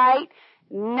right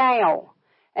now.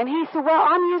 And he said, well,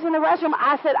 I'm using the restroom.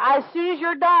 I said, as soon as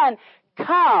you're done,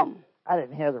 come. I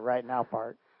didn't hear the right now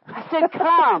part. I said,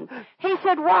 come. He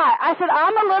said, why? I said,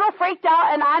 I'm a little freaked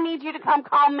out, and I need you to come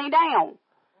calm me down.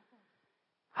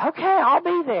 Okay, I'll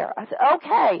be there. I said,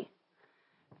 okay.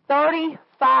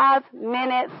 35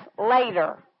 minutes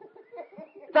later.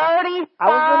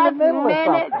 35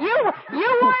 minutes. You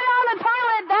weren't on the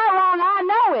toilet that long. I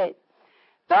know it.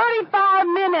 35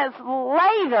 minutes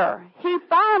later, he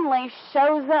finally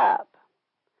shows up.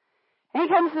 And he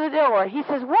comes to the door. He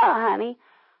says, what, honey?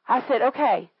 I said,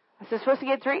 okay. I said, supposed to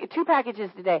get 2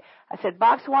 packages today. I said,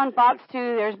 box 1, box 2,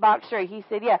 there's box 3. He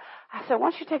said, yeah. I said,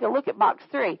 why don't you take a look at box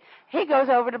 3? He goes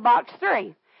over to box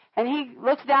 3. And he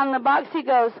looks down in the box. He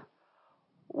goes,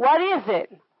 what is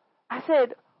it? I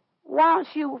said, why don't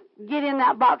you get in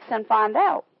that box and find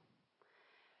out?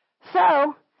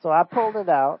 So I pulled it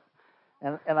out,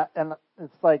 and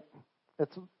it's like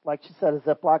she said, a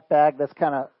Ziploc bag that's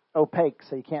kind of opaque,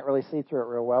 so you can't really see through it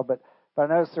real well. But I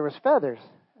noticed there was feathers,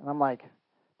 and I'm like,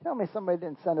 tell me somebody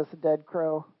didn't send us a dead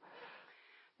crow.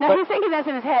 Now, he's thinking that's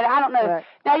in his head. I don't know. Right.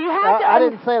 Now, you have to... I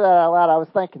didn't say that out loud. I was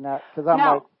thinking that because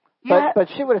I'm but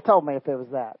she would have told me if it was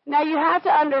that. Now, you have to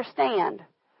understand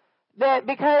that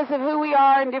because of who we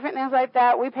are and different things like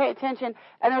that, we pay attention.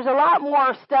 And there's a lot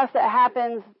more stuff that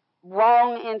happens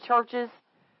wrong in churches.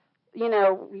 You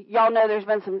know, y'all know there's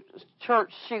been some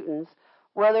church shootings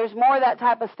where there's more of that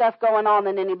type of stuff going on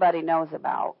than anybody knows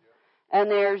about. And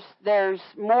there's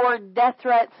more death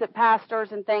threats at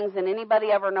pastors and things than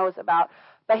anybody ever knows about.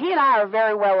 But he and I are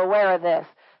very well aware of this.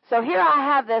 So here I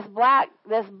have this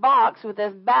box with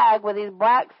this bag with these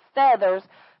black feathers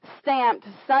stamped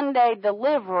Sunday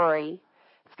delivery.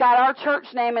 It's got our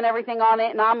church name and everything on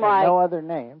it, and I'm like... No other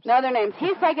names. No other names.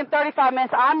 He's taking 35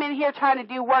 minutes. I'm in here trying to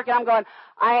do work, and I'm going,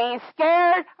 I ain't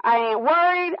scared. I ain't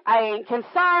worried. I ain't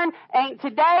concerned. Ain't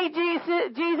today,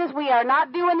 Jesus. We are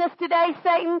not doing this today,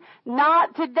 Satan.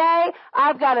 Not today.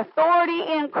 I've got authority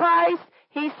in Christ.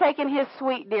 He's taking his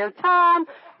sweet dear time.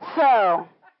 So,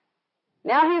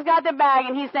 now he's got the bag,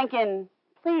 and he's thinking,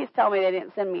 please tell me they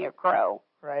didn't send me a crow.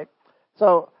 Right.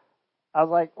 So, I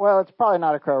was like, well, it's probably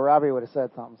not a crow. Robbie would have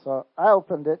said something. So I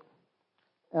opened it,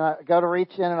 and I go to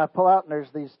reach in, and I pull out, and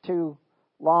there's these 2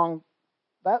 long,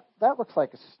 that looks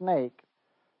like a snake.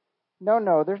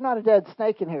 No, there's not a dead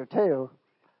snake in here, too.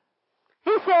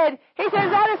 He said, is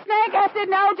that a snake? I said,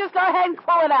 no, just go ahead and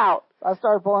pull it out. I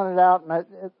started pulling it out,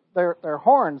 and they're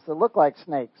horns that look like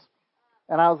snakes.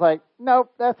 And I was like,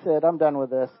 nope, that's it. I'm done with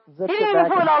this. He didn't even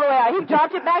pull it all the way out. He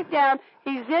dropped it back down.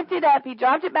 He zipped it up. He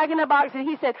dropped it back in the box. And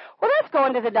he said, well, that's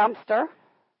going to the dumpster.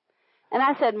 And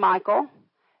I said, Michael,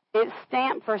 it's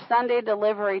stamped for Sunday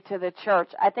delivery to the church.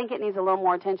 I think it needs a little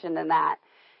more attention than that.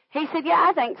 He said, yeah,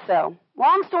 I think so.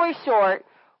 Long story short,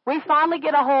 we finally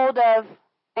get a hold of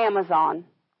Amazon.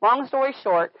 Long story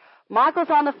short, Michael's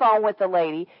on the phone with the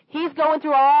lady. He's going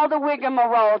through all the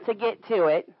rigmarole to get to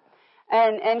it.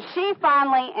 And she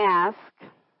finally asked,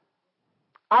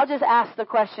 I'll just ask the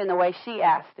question the way she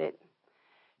asked it.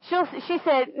 She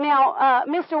said, now,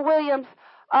 Mr. Williams,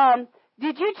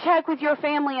 did you check with your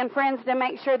family and friends to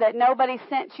make sure that nobody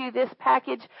sent you this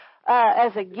package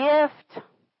as a gift?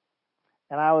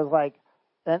 And I was like,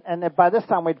 and by this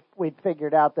time we'd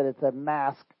figured out that it's a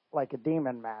mask, like a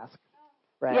demon mask.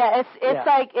 Right? Yeah,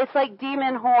 it's like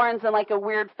demon horns and like a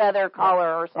weird feather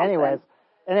collar or something.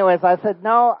 Anyways, I said,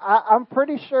 no, I'm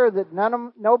pretty sure that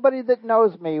nobody that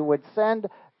knows me would send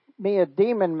me a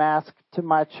demon mask to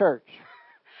my church.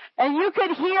 And you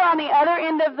could hear on the other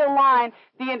end of the line,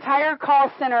 the entire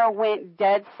call center went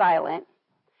dead silent.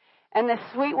 And the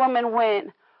sweet woman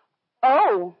went,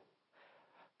 oh,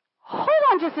 hold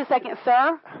on just a second,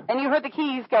 sir. And you heard the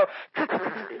keys go click, click,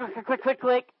 click, click, click,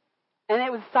 click. And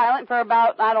it was silent for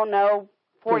about,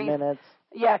 40 minutes.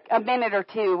 Yeah, a minute or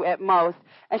 2 at most.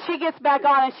 And she gets back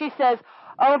on and she says,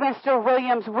 oh, Mr.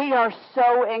 Williams, we are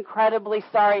so incredibly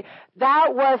sorry.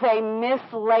 That was a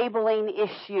mislabeling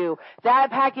issue.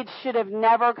 That package should have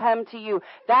never come to you.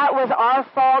 That was our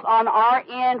fault on our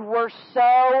end. We're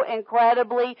so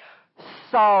incredibly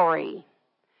sorry.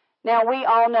 Now, we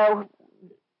all know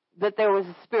that there was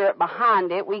a spirit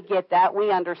behind it. We get that.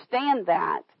 We understand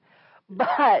that.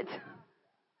 But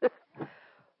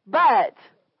But,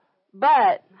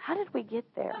 how did we get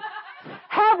there?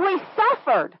 Have we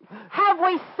suffered? Have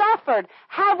we suffered?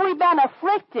 Have we been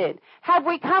afflicted? Have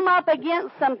we come up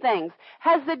against some things?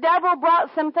 Has the devil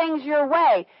brought some things your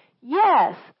way?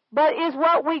 Yes, but is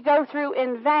what we go through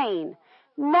in vain?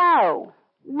 No,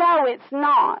 it's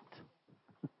not.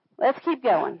 Let's keep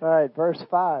going. All right, verse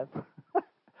 5.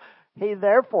 He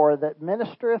therefore that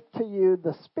ministereth to you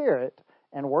the Spirit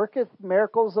and worketh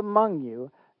miracles among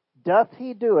you, doth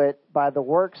he do it by the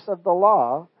works of the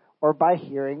law or by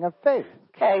hearing of faith?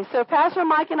 Okay, so Pastor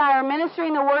Mike and I are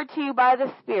ministering the word to you by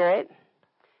the Spirit,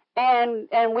 and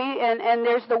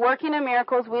there's the working of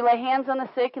miracles. We lay hands on the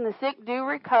sick, and the sick do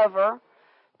recover.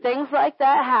 Things like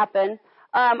that happen.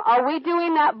 Are we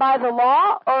doing that by the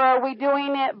law, or are we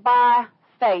doing it by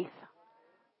faith?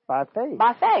 By faith.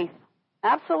 By faith.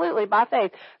 Absolutely, by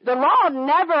faith. The law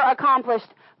never accomplished.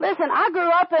 Listen, I grew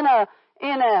up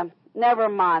in a never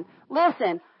mind.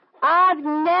 Listen, I've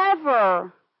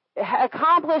never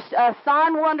accomplished a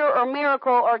sign, wonder, or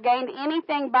miracle or gained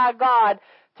anything by God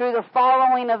through the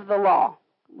following of the law.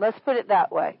 Let's put it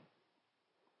that way.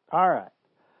 All right.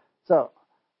 So,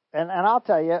 and I'll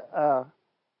tell you,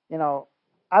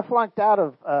 I flunked out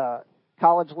of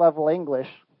college level English,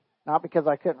 not because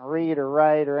I couldn't read or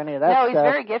write or any of that stuff. No,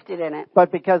 he's very gifted in it.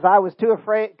 But because I was too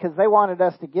afraid, because they wanted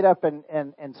us to get up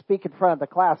and speak in front of the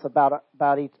class about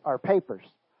our papers.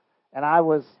 And I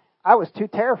was too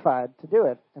terrified to do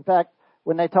it. In fact,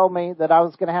 when they told me that I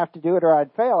was going to have to do it or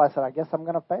I'd fail, I said, I guess I'm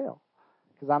going to fail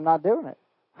because I'm not doing it.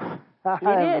 I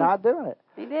am not doing it.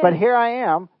 He did. But here I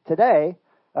am today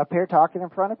up here talking in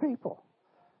front of people.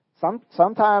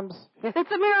 Sometimes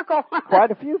it's a miracle. Quite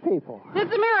a few people.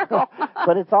 It's a miracle.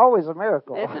 But it's always a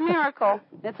miracle. It's a miracle.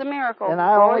 It's a miracle. And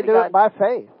I only do it by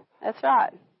faith. That's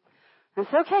right.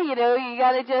 It's okay, you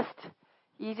got to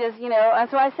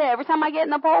that's what I say. Every time I get in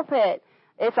the pulpit,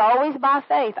 it's always by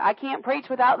faith. I can't preach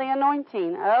without the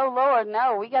anointing. Oh, Lord,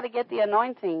 no. We got to get the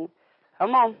anointing.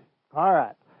 Come on. All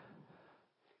right.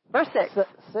 Verse 6.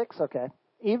 6, okay.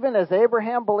 Even as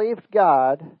Abraham believed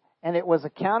God, and it was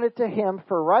accounted to him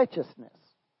for righteousness.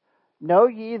 Know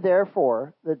ye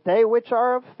therefore that they which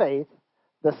are of faith,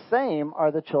 the same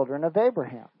are the children of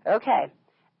Abraham. Okay.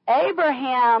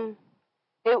 Abraham,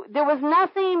 there was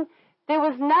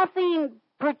nothing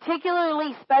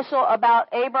particularly special about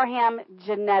Abraham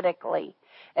genetically.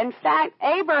 In fact,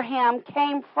 Abraham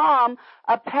came from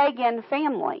a pagan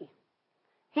family.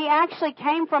 He actually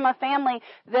came from a family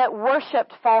that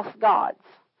worshipped false gods.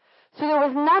 So there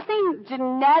was nothing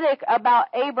genetic about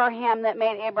Abraham that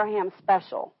made Abraham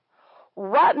special.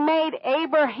 What made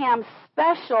Abraham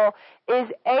special is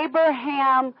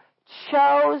Abraham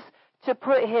chose to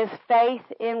put his faith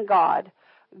in God.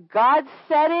 God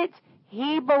said it,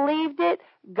 he believed it.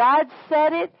 God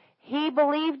said it, he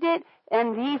believed it,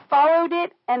 and he followed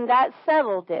it, and that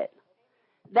settled it.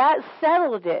 That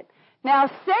settled it.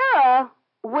 Now, Sarah,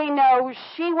 we know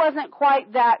she wasn't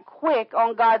quite that quick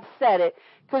on God said it.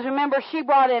 Because remember, she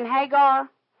brought in Hagar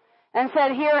and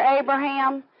said, here,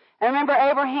 Abraham. And remember,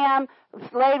 Abraham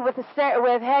laid with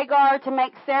Hagar to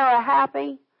make Sarah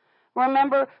happy.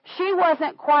 Remember, she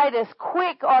wasn't quite as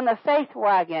quick on the faith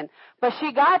wagon. But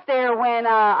she got there when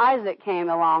Isaac came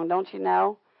along, don't you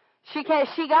know? She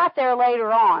got there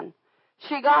later on.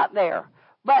 She got there.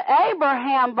 But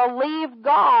Abraham believed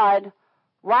God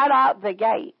right out the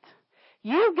gate.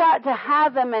 You've got to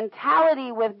have the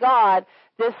mentality with God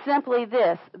that's simply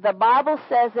this. The Bible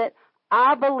says it,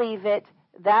 I believe it,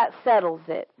 that settles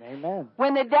it. Amen.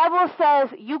 When the devil says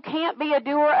you can't be a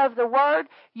doer of the word,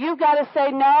 you've got to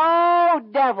say, no,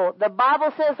 devil, the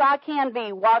Bible says I can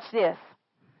be. Watch this.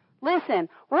 Listen,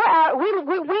 we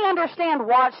understand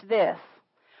watch this.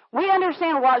 We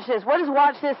understand watch this. What does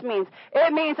watch this mean?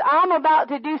 It means I'm about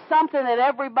to do something that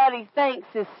everybody thinks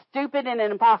is stupid and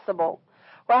impossible.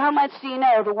 Well, how much do you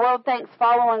know the world thinks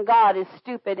following God is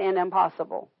stupid and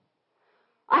impossible?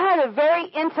 I had a very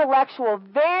intellectual,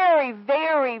 very,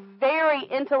 very, very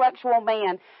intellectual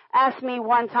man ask me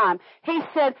one time. He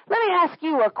said, let me ask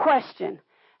you a question.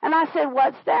 And I said,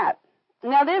 what's that?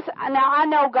 Now I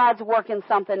know God's working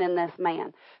something in this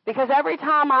man. Because every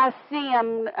time I see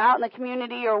him out in the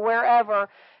community or wherever,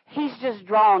 he's just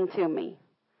drawn to me.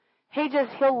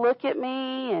 He'll look at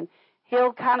me and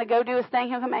he'll kind of go do his thing.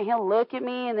 He'll come and he'll look at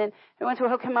me, and then he'll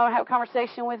come over and have a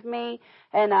conversation with me.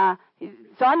 And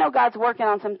so I know God's working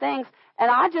on some things, and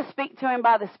I just speak to him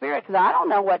by the Spirit because I don't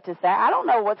know what to say. I don't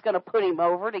know what's going to put him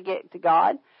over to get to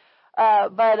God. I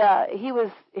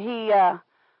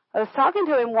was talking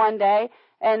to him one day,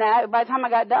 and by the time I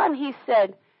got done, he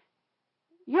said,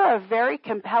 "You're a very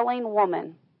compelling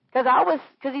woman." Because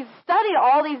he's studied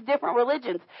all these different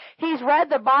religions. He's read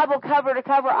the Bible cover to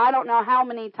cover I don't know how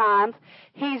many times.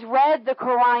 He's read the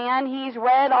Quran. He's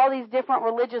read all these different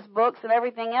religious books and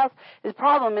everything else. His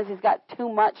problem is he's got too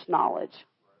much knowledge.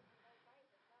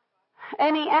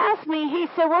 And he asked me, he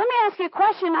said, well, let me ask you a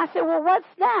question. I said, well, what's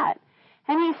that?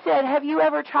 And he said, have you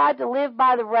ever tried to live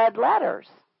by the red letters?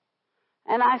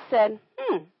 And I said,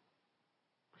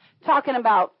 talking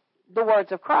about the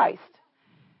words of Christ.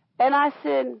 And I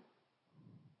said,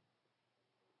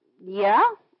 yeah.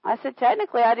 I said,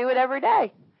 technically, I do it every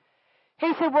day.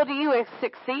 He said, well, do you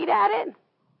succeed at it?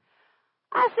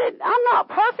 I said, I'm not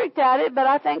perfect at it, but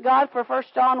I thank God for 1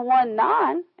 John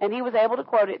 1:9, and he was able to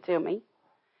quote it to me.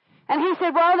 And he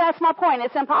said, well, that's my point.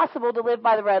 It's impossible to live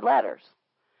by the red letters.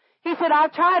 He said,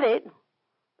 I've tried it,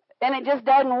 and it just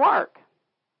doesn't work.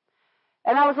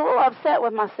 And I was a little upset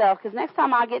with myself because next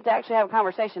time I get to actually have a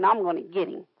conversation, I'm going to get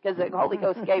him because the Holy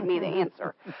Ghost gave me the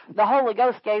answer. The Holy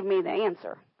Ghost gave me the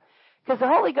answer. Because the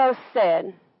Holy Ghost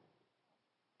said,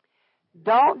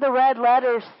 don't the red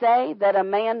letters say that a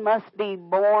man must be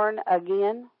born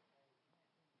again?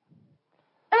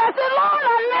 And I said, Lord,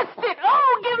 I missed it.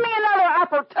 Oh, give me another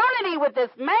opportunity with this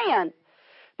man.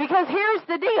 Because here's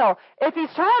the deal. If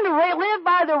he's trying to live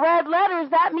by the red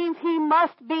letters, that means he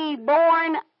must be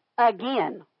born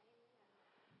again.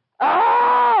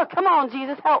 Oh, come on,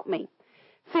 Jesus, help me.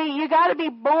 See, you got to be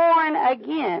born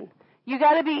again. You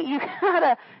got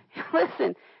to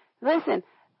listen.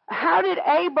 How did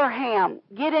Abraham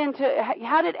get in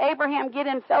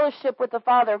fellowship with the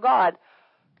Father God?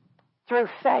 Through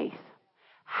faith.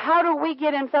 How do we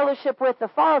get in fellowship with the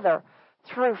Father?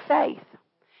 Through faith.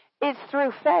 It's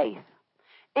through faith.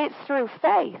 It's through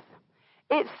faith.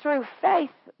 It's through faith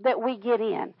that we get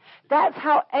in. That's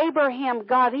how Abraham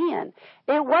got in.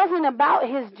 It wasn't about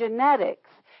his genetics.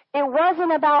 It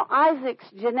wasn't about Isaac's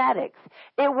genetics.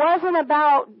 It wasn't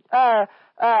about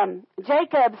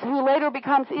Jacob's, who later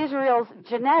becomes Israel's,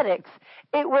 genetics.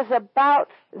 It was about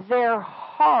their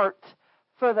heart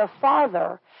for the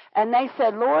Father. And they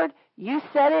said, Lord, you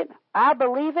said it. I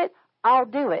believe it. I'll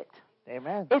do it.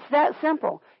 Amen. It's that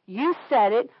simple. You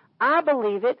said it. I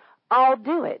believe it. I'll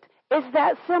do it. It's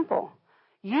that simple.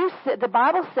 The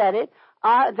Bible said it.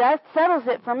 That settles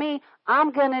it for me.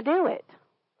 I'm going to do it.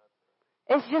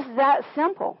 It's just that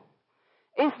simple.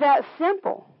 It's that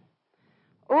simple.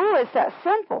 Ooh, it's that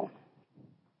simple.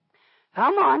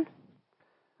 Come on.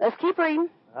 Let's keep reading.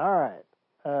 All right.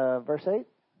 Verse 8?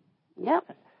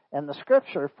 Yep. And the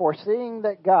scripture, foreseeing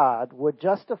that God would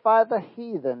justify the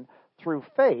heathen through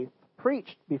faith,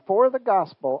 preached before the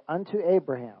gospel unto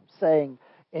Abraham, saying,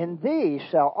 in thee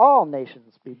shall all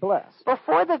nations be blessed.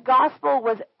 Before the gospel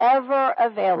was ever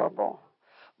available,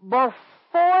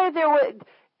 before there was,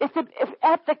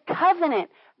 at the covenant,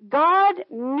 God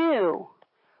knew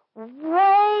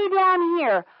way down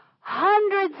here,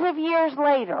 hundreds of years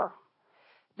later,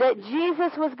 that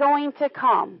Jesus was going to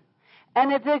come.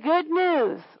 And that the good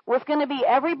news was going to be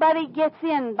everybody gets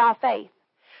in by faith.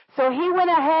 So he went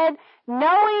ahead,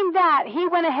 knowing that, he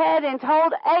went ahead and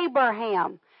told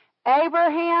Abraham,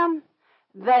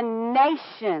 the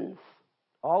nations.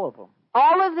 All of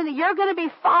them. You're going to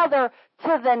be father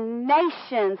to the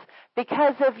nations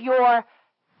because of your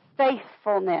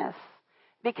faithfulness.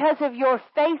 Because of your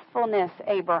faithfulness,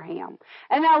 Abraham.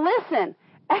 And now listen,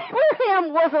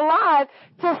 Abraham was alive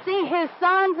to see his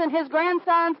sons and his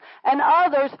grandsons and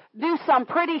others do some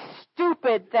pretty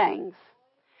stupid things.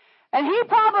 And he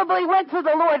probably went to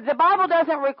the Lord. The Bible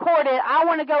doesn't record it. I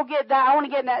want to go get that. I want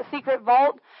to get in that secret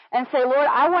vault and say, Lord,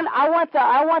 I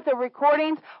want the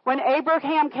recordings when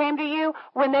Abraham came to you,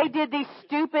 when they did these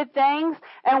stupid things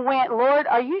and went, Lord,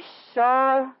 are you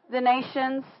sure the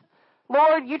nations?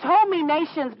 Lord, you told me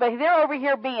nations, but they're over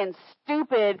here being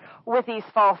stupid with these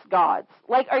false gods.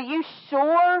 Like, are you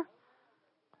sure?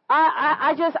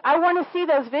 I want to see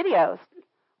those videos.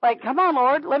 Like, come on,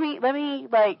 Lord, let me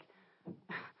like.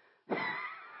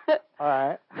 All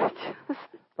right.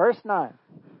 Verse 9.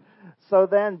 So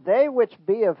then they which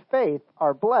be of faith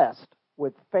are blessed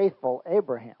with faithful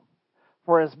Abraham.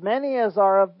 For as many as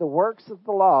are of the works of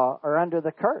the law are under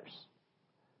the curse.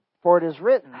 For it is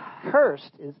written,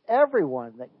 cursed is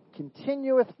everyone that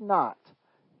continueth not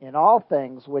in all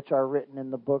things which are written in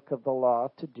the book of the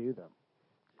law to do them.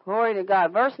 Glory to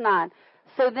God. Verse 9.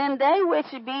 So then they which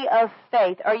be of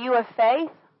faith, are you of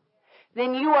faith?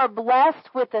 Then you are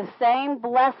blessed with the same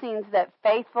blessings that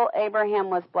faithful Abraham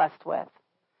was blessed with.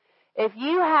 If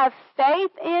you have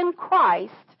faith in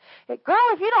Christ, girl,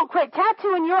 if you don't quit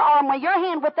tattooing your arm with your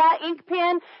hand with that ink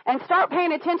pen and start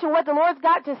paying attention to what the Lord's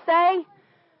got to say,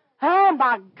 Oh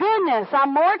my goodness,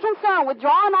 I'm more concerned with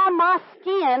drawing on my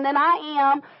skin than I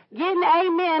am getting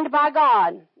amened by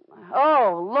God.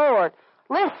 Oh Lord,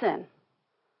 listen.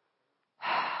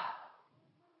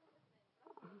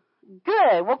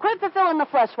 Good. Well, quit fulfilling the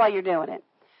flesh while you're doing it.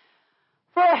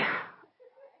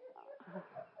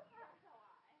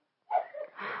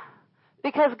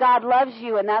 Because God loves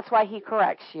you, and that's why He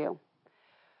corrects you.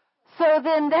 So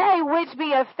then they which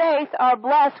be of faith are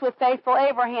blessed with faithful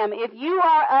Abraham. If you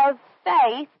are of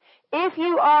faith, listen,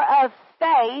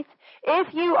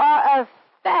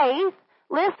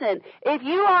 if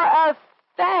you are of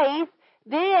faith,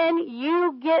 then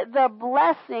you get the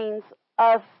blessings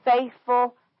of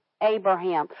faithful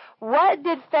Abraham. What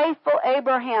did faithful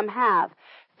Abraham have?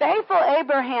 Faithful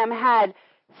Abraham had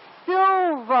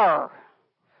silver,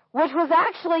 which was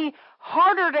actually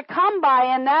harder to come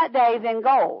by in that day than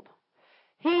gold.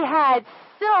 He had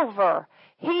silver.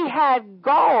 He had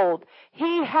gold.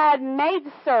 He had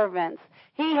maidservants.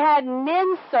 He had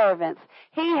men servants.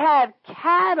 He had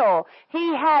cattle.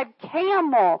 He had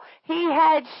camel. He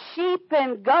had sheep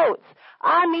and goats.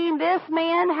 I mean, this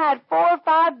man had 4 or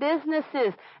 5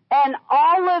 businesses, and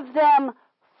all of them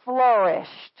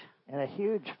flourished. And a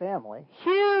huge family.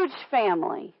 Huge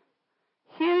family.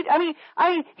 Huge. I mean,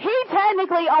 he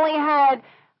technically only had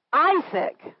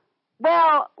Isaac.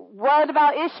 Well, what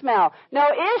about Ishmael?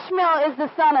 No, Ishmael is the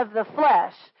son of the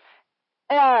flesh.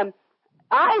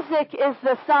 Isaac is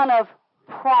the son of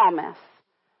promise.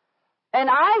 And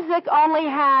Isaac only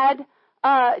had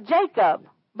Jacob.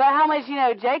 But how much you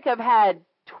know Jacob had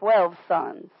 12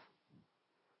 sons?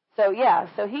 So yeah,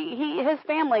 so his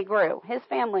family grew. His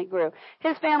family grew.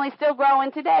 His family's still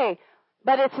growing today,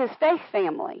 but it's his faith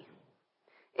family.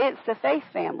 It's the faith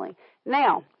family.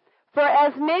 Now, for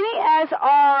as many as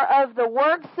are of the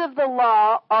works of the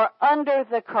law are under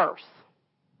the curse.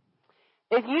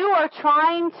 If you are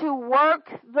trying to work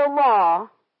the law,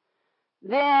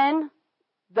 then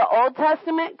the Old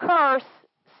Testament curse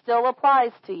still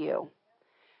applies to you.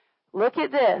 Look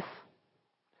at this.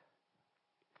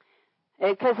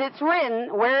 Because it's written.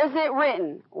 Where is it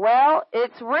written? Well,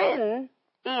 it's written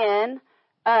in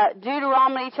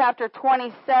Deuteronomy chapter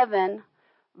 27,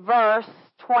 verse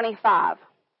 25.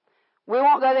 We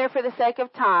won't go there for the sake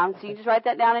of time, so you just write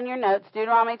that down in your notes.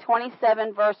 Deuteronomy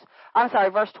 27, verse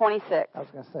 26. I was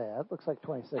going to say, that looks like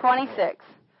 26. 26.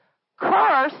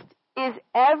 Cursed is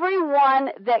everyone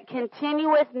that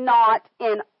continueth not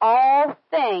in all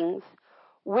things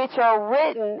which are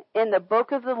written in the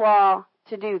book of the law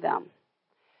to do them.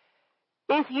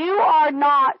 If you are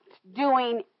not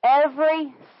doing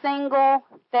every single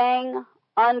thing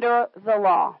under the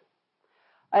law,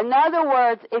 in other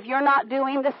words, if you're not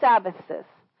doing the Sabbaths,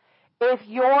 if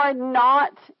you're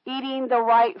not eating the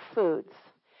right foods,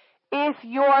 if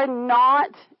you're not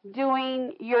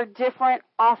doing your different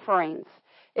offerings,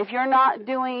 if you're not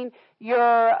doing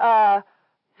your,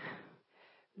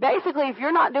 basically if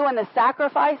you're not doing the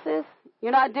sacrifices,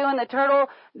 you're not doing the turtle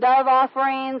dove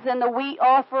offerings and the wheat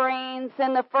offerings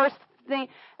and the first thing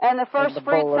and the first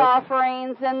fruits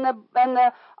offerings and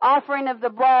the offering of the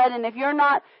blood, and if you're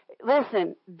not,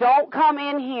 listen, don't come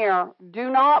in here. Do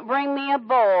not bring me a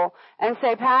bull and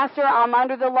say, Pastor, I'm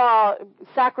under the law.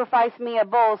 Sacrifice me a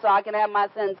bull so I can have my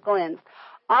sins cleansed.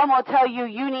 I'm going to tell you,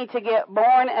 you need to get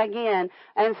born again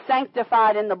and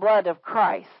sanctified in the blood of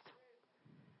Christ.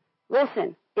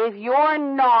 Listen, if you're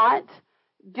not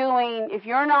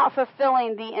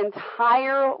fulfilling the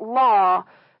entire law,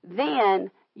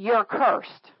 then you're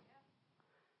cursed.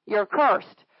 You're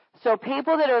cursed. So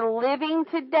people that are living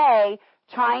today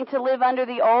trying to live under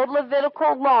the old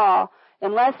Levitical law,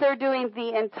 unless they're doing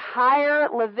the entire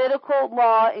Levitical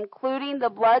law, including the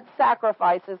blood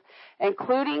sacrifices,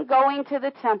 including going to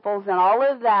the temples and all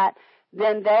of that,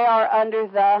 then they are under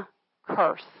the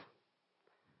curse.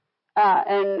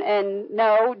 And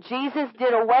no, Jesus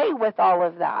did away with all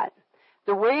of that.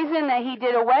 The reason that He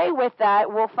did away with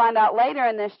that, we'll find out later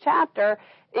in this chapter,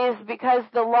 is because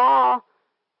the law,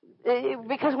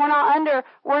 because we're not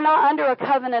under a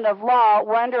covenant of law,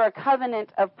 we're under a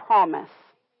covenant of promise.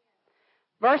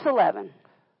 Verse 11.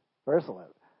 Verse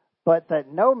 11. But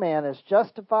that no man is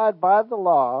justified by the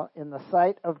law in the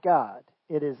sight of God,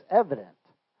 it is evident,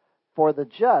 for the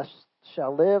just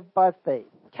shall live by faith.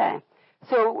 Okay.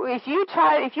 So if you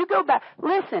go back,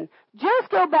 listen, just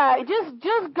go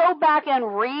back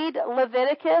and read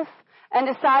Leviticus and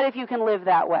decide if you can live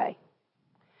that way.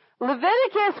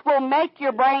 Leviticus will make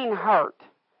your brain hurt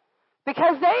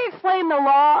because they explain the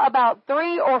law about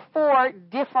 3 or 4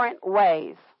 different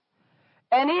ways.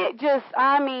 And it just,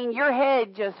 your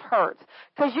head just hurts.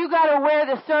 Because you got to wear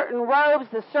the certain robes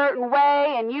the certain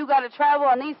way, and you got to travel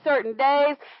on these certain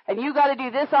days, and you got to do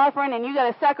this offering, and you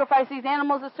got to sacrifice these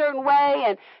animals a certain way,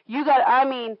 and you got,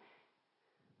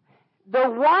 the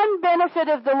one benefit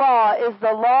of the law is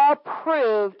the law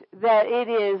proved that it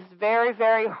is very,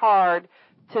 very hard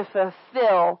to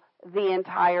fulfill the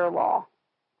entire law.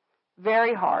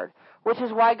 Very hard. Which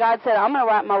is why God said, I'm going to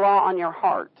write my law on your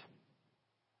heart.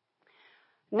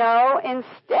 No,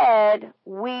 instead,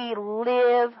 we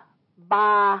live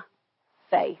by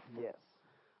faith. Yes.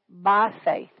 By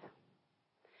faith.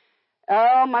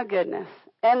 Oh, my goodness.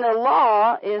 And the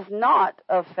law is not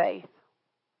of faith.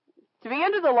 To be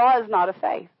under the law is not of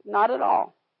faith. Not at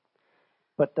all.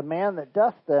 But the man that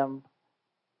doth them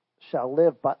shall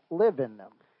live in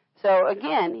them. So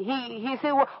again, he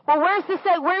said, well, where's the,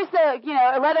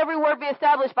 let every word be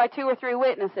established by 2 or 3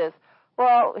 witnesses.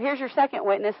 Well, here's your second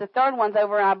witness. The third one's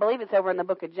over, and I believe it's over in the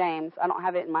book of James. I don't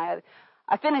have it in I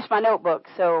finished my notebook,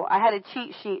 so I had a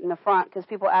cheat sheet in the front because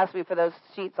people ask me for those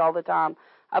sheets all the time.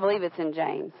 I believe it's in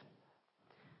James.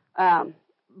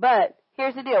 But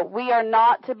here's the deal. We are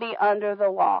not to be under the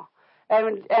law.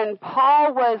 And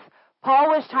Paul was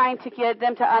trying to get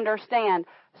them to understand,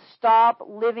 stop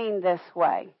living this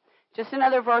way. Just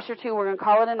another verse or two. We're going to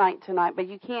call it a night tonight. But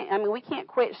you can't, we can't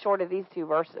quit short of these 2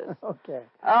 verses. Okay.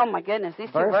 Oh, my goodness.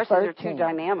 These 2 verses 13. Are too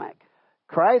dynamic.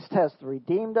 Christ has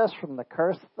redeemed us from the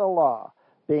curse of the law,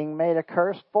 being made a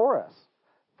curse for us.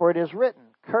 For it is written,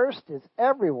 cursed is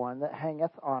everyone that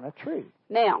hangeth on a tree.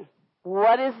 Now,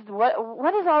 what does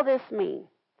all this mean?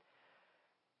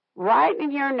 Write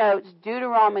in your notes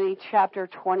Deuteronomy chapter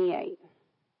 28.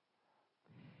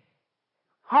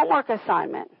 Homework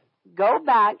assignment. Go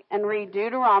back and read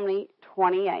Deuteronomy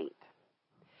 28.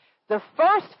 The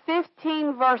first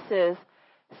 15 verses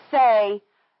say,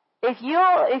 if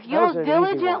you'll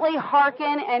diligently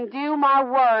hearken and do my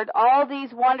word, all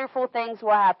these wonderful things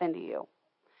will happen to you.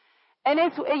 And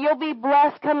you'll be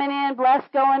blessed coming in, blessed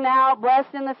going out,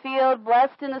 blessed in the field,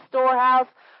 blessed in the storehouse,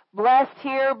 blessed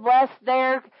here, blessed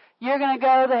there. You're going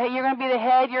to be the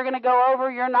head, you're going to go over,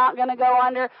 you're not going to go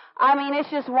under. It's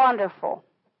just wonderful.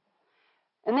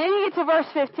 And then you get to verse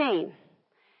 15,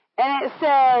 and it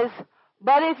says,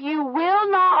 but if you will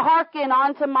not hearken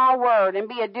unto my word and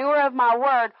be a doer of my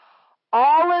word,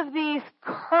 all of these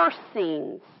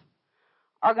cursings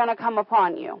are going to come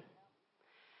upon you.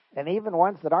 And even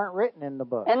ones that aren't written in the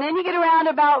book. And then you get around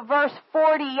about verse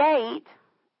 48,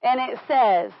 and it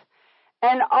says,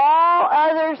 and all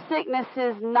other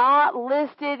sicknesses not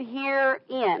listed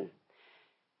herein.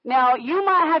 Now, you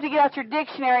might have to get out your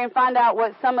dictionary and find out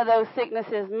what some of those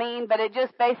sicknesses mean, but it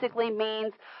just basically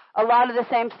means a lot of the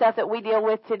same stuff that we deal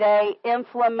with today.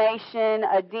 Inflammation,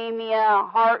 edema,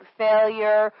 heart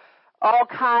failure, all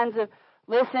kinds of...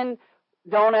 Listen,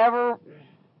 don't ever... I'm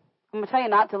going to tell you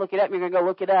not to look it up. You're going to go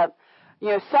look it up.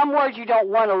 Some words you don't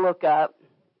want to look up.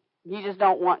 You just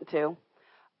don't want to.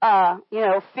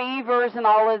 Fevers and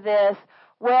all of this.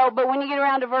 Well, but when you get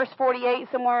around to verse 48,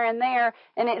 somewhere in there,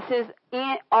 and it says,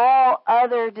 in all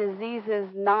other diseases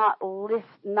not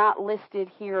listed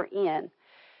herein.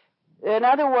 In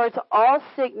other words, all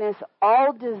sickness,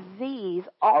 all disease,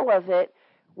 all of it,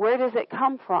 where does it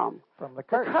come from? From the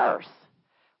curse. The curse.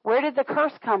 Where did the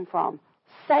curse come from?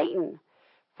 Satan.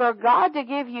 For God to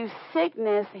give you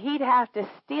sickness, he'd have to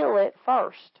steal it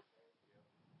first.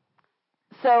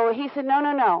 So he said,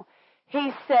 no.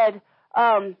 He said,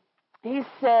 oh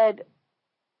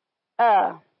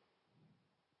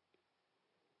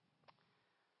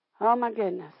my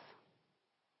goodness.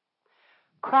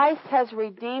 Christ has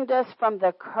redeemed us from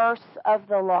the curse of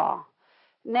the law.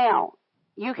 Now,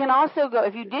 you can also go,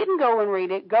 if you didn't go and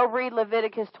read it, go read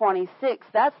Leviticus 26.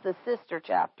 That's the sister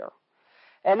chapter.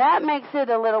 And that makes it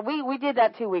a little, we did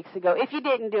that 2 weeks ago. If you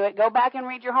didn't do it, go back and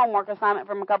read your homework assignment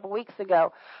from a couple weeks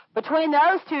ago. Between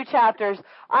those 2 chapters,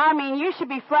 you should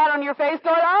be flat on your face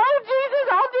going, oh, Jesus,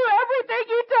 I'll do everything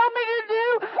you tell me to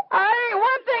do. Ain't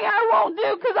one thing I won't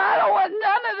do because I don't want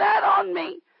none of that on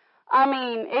me.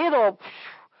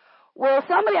 Well,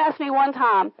 somebody asked me one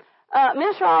time,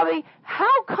 Miss Robbie,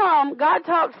 how come God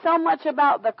talks so much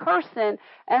about the cursing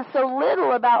and so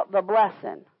little about the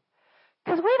blessing?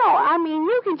 Because we don't,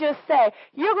 you can just say,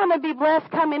 you're going to be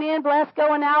blessed coming in, blessed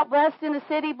going out, blessed in the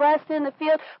city, blessed in the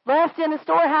field, blessed in the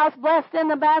storehouse, blessed in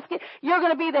the basket. You're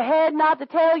going to be the head, not the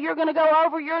tail. You're going to go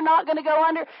over, you're not going to go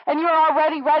under, and you're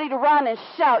already ready to run and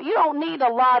shout. You don't need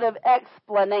a lot of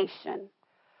explanation.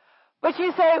 But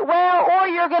you say, well, or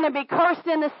you're going to be cursed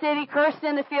in the city, cursed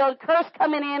in the field, cursed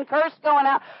coming in, cursed going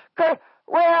out.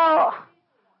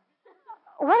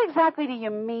 what exactly do you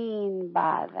mean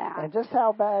by that? And just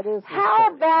how bad is this?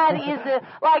 How bad is it?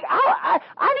 Like, I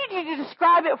need you to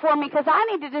describe it for me because I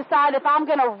need to decide if I'm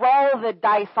going to roll the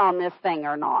dice on this thing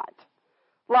or not.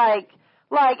 Like,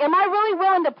 am I really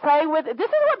willing to play with it? This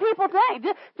is what people think.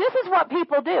 This is what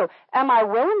people do. Am I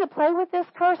willing to play with this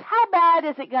curse? How bad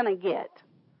is it going to get?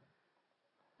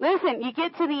 Listen, you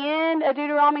get to the end of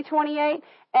Deuteronomy 28,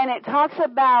 and it talks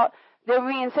about there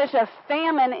being such a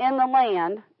famine in the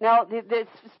land. Now, it's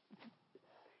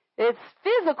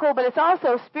physical, but it's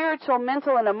also spiritual,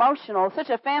 mental, and emotional. Such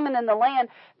a famine in the land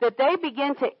that they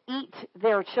begin to eat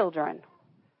their children.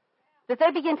 Now,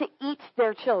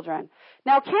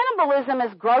 cannibalism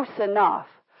is gross enough,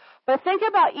 but think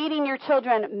about eating your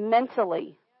children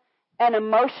mentally and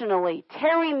emotionally,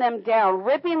 tearing them down,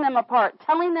 ripping them apart,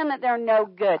 telling them that they're no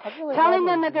good, telling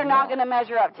them that they're not going to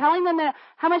measure up, telling them that,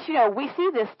 how much you know, we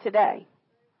see this today.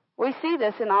 We see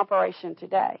this in operation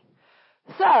today.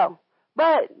 So,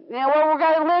 but, you know, well, we're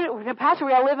going to live, Pastor,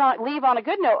 we got to leave on a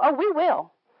good note. Oh, we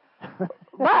will.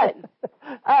 But,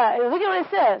 look at what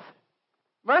it says.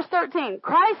 Verse 13,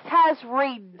 Christ has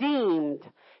redeemed.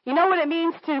 You know what it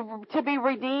means to be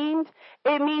redeemed?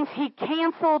 It means He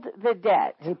canceled the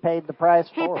debt. He paid the price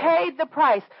for it. He paid the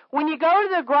price. When you go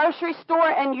to the grocery store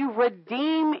and you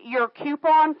redeem your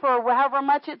coupon for however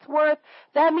much it's worth,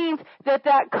 that means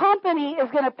that company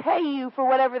is going to pay you for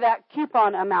whatever that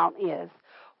coupon amount is.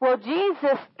 Well,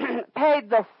 Jesus paid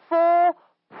the full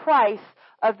price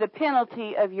of the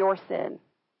penalty of your sin.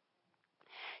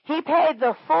 He paid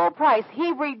the full price.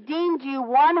 He redeemed you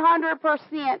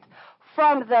 100%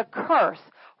 from the curse,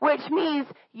 which means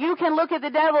you can look at the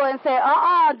devil and say,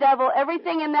 devil,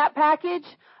 everything in that package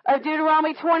of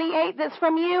Deuteronomy 28 that's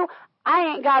from you, I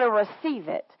ain't got to receive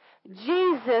it.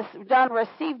 Jesus done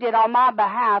received it on my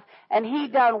behalf, and He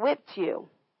done whipped you.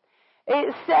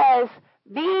 It says,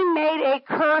 being made a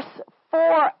curse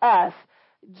for us.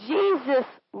 Jesus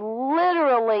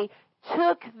literally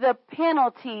took the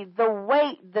penalty, the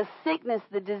weight, the sickness,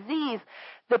 the disease,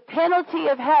 the penalty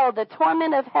of hell, the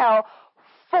torment of hell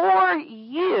for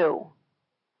you.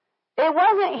 It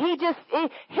wasn't, he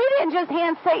didn't just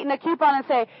hand Satan a coupon and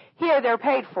say, here, they're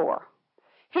paid for.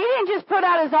 He didn't just put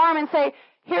out His arm and say,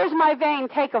 here's my vein,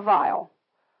 take a vial.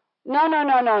 No.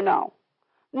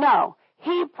 No.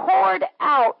 He poured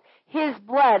out His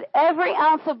blood, every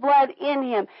ounce of blood in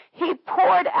Him. He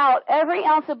poured out every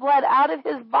ounce of blood out of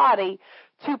His body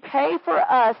to pay for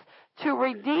us, to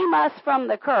redeem us from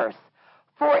the curse.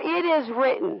 For it is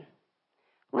written.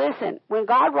 Listen, when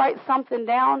God writes something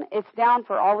down, it's down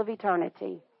for all of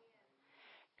eternity.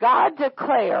 God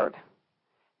declared,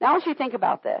 now I want you to think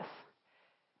about this.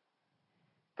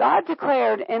 God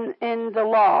declared in the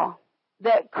law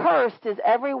that cursed is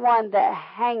everyone that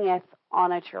hangeth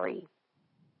on a tree.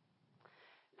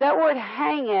 That word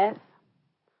hangeth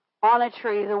on a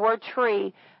tree, the word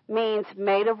tree means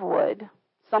made of wood,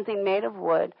 something made of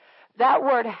wood. That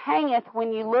word hangeth,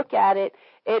 when you look at it,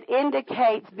 it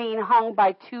indicates being hung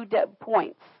by 2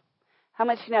 points. How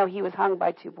much you know he was hung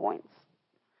by 2 points?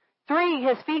 3,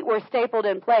 his feet were stapled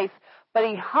in place, but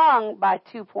he hung by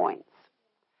 2 points.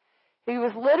 He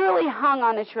was literally hung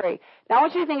on a tree. Now I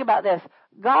want you to think about this.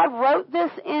 God wrote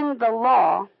this in the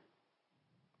law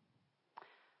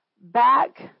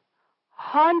back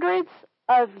hundreds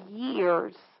of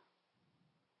years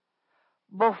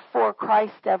before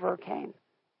Christ ever came.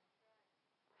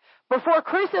 Before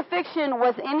crucifixion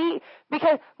was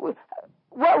because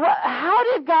how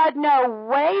did God know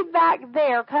way back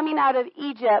there, coming out of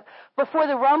Egypt, before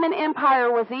the Roman Empire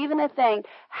was even a thing,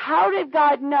 how did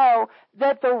God know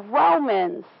that the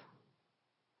Romans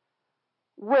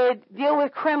would deal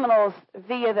with criminals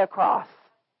via the cross?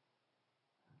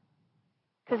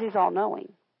 Because He's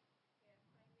all-knowing.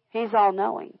 He's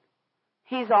all-knowing.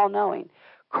 He's all-knowing.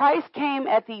 Christ came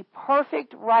at the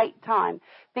perfect right time,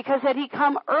 because had He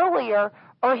come earlier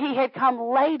or He had come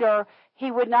later,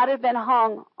 He would not have been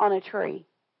hung on a tree.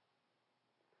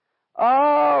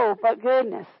 Oh, but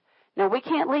goodness. Now, we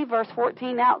can't leave verse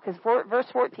 14 out, because verse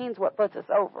 14 is what puts us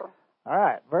over. All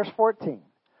right, verse 14.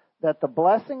 That the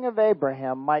blessing of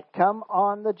Abraham might come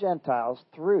on the Gentiles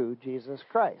through Jesus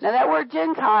Christ. Now, that word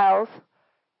Gentiles,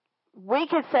 we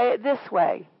could say it this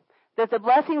way. That the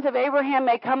blessings of Abraham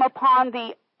may come upon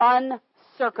the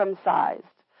uncircumcised.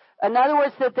 In other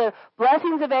words, that the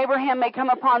blessings of Abraham may come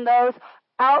upon those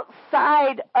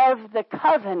outside of the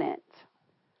covenant.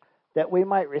 That we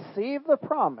might receive the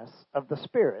promise of the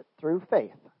Spirit through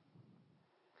faith.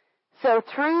 So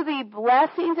through the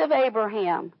blessings of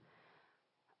Abraham,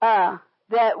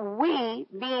 that we,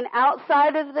 being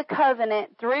outside of the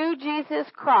covenant through Jesus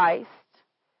Christ,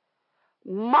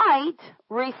 might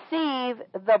receive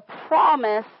the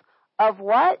promise of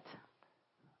what?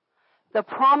 The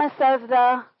promise of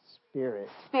the Spirit.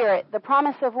 Spirit. The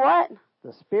promise of what?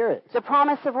 The Spirit. The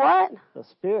promise of what? The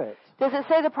Spirit. Does it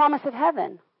say the promise of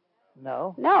heaven?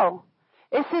 No. No.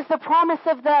 It says the promise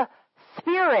of the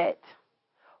Spirit.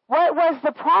 What was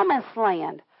the promised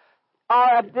land?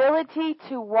 Our ability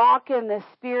to walk in the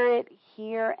Spirit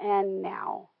here and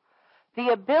now. The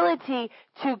ability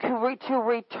to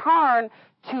return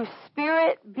to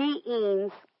spirit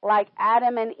beings like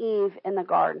Adam and Eve in the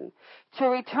garden. To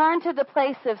return to the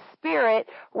place of spirit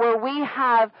where we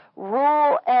have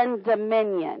rule and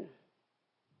dominion.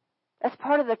 That's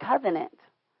part of the covenant.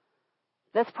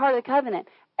 That's part of the covenant.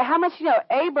 How much you know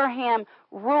Abraham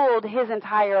ruled his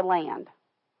entire land?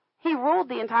 He ruled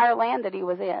the entire land that he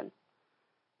was in.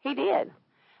 He did.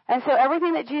 And so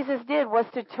everything that Jesus did was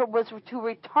to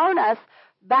return us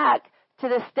back to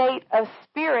the state of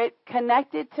spirit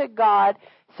connected to God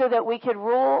so that we could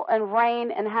rule and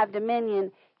reign and have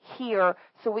dominion here,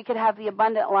 so we could have the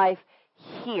abundant life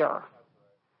here.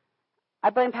 I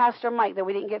blame Pastor Mike that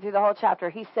we didn't get through the whole chapter.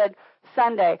 He said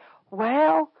Sunday,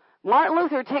 well, Martin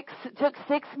Luther took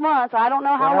 6 months. I don't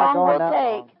know how long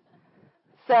we'll take.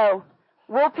 So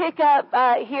we'll pick up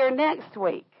here next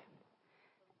week.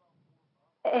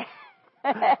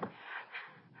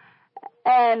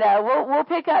 And we'll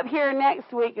pick up here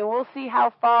next week, and we'll see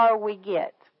how far we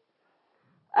get.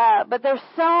 But there's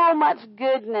so much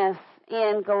goodness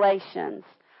in Galatians.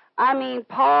 I mean,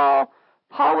 Paul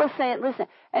was saying, listen,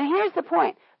 and here's the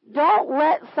point. Don't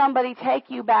let somebody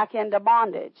take you back into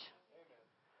bondage.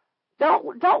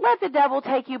 Don't let the devil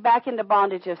take you back into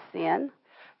bondage of sin.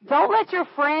 Don't let your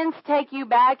friends take you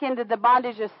back into the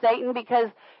bondage of Satan because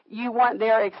you want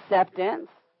their acceptance.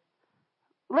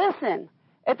 Listen,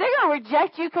 if they're going to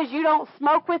reject you because you don't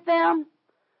smoke with them,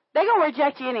 they're going to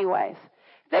reject you anyways.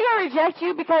 If they're going to reject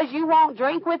you because you won't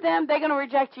drink with them, they're going to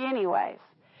reject you anyways.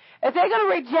 If they're going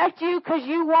to reject you because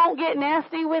you won't get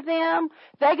nasty with them,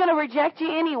 they're going to reject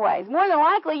you anyways. More than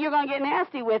likely, you're going to get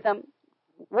nasty with them,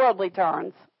 worldly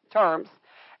terms.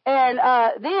 And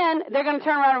then they're going to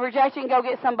turn around and reject you and go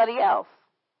get somebody else.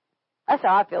 That's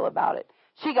how I feel about it.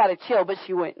 She got a chill, but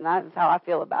she went, and that's how I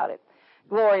feel about it.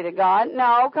 Glory to God.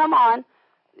 No, come on.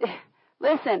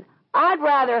 Listen, I'd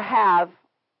rather have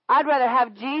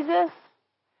Jesus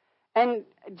and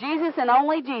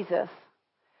only Jesus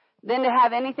than to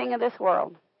have anything of this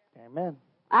world. Amen.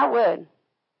 I would.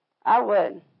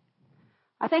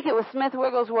 I think it was Smith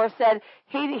Wigglesworth said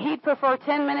he'd prefer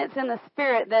 10 minutes in the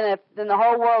Spirit than the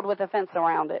whole world with a fence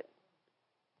around it.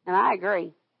 And I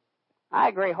agree.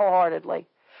 Wholeheartedly.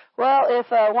 Well, if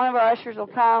one of our ushers will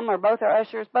come, or both our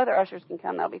ushers can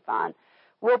come, that'll be fine.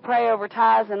 We'll pray over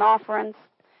tithes and offerings.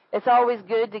 It's always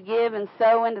good to give and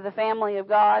sow into the family of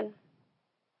God.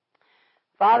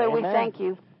 Father, Amen. we thank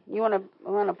you. You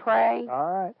want to pray?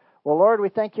 All right. Well, Lord, we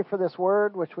thank you for this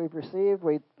word which we've received.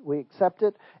 We accept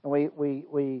it, and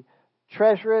we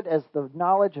treasure it as the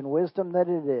knowledge and wisdom that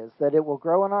it is, that it will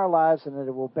grow in our lives and that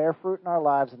it will bear fruit in our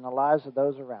lives and the lives of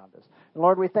those around us. And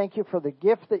Lord, we thank you for the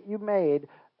gift that you made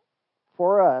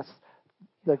for us,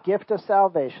 the gift of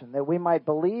salvation, that we might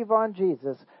believe on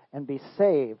Jesus and be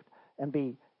saved and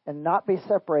not be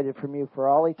separated from you for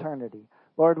all eternity.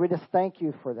 Lord, we just thank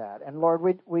you for that. And Lord,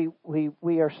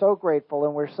 we are so grateful,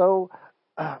 and we're so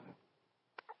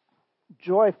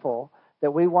joyful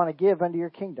that we want to give unto your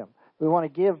kingdom. We want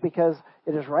to give because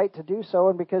it is right to do so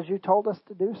and because you told us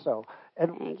to do so.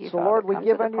 And so, Lord, we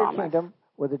give unto your kingdom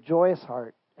with a joyous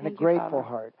heart and a grateful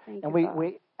heart. And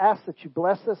we ask that you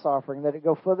bless this offering, that it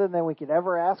go further than we could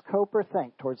ever ask, hope, or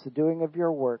think towards the doing of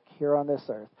your work here on this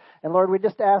earth. And Lord, we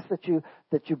just ask that you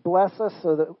bless us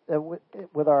so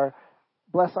that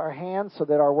bless our hands so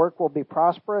that our work will be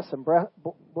prosperous, and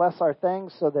bless our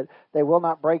things so that they will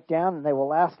not break down and they will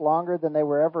last longer than they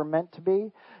were ever meant to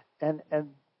be. And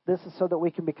this is so that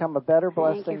we can become a better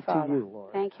blessing to you,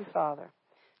 Lord. Thank you, Father.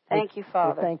 Thank you,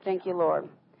 Father. Thank you, Lord.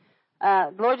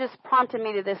 The Lord just prompted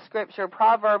me to this scripture,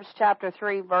 Proverbs chapter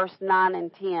 3, verse 9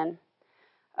 and 10.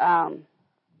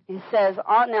 It says,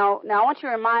 now I want to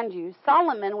remind you,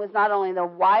 Solomon was not only the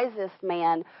wisest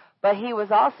man, but he was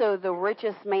also the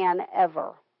richest man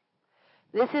ever.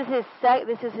 This is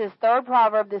his third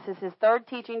proverb. This is his third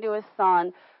teaching to his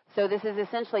son. So this is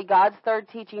essentially God's third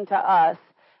teaching to us.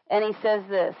 And he says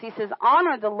this. He says,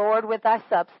 honor the Lord with thy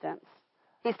substance.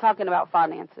 He's talking about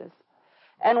finances.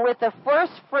 And with the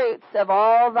first fruits of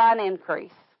all thine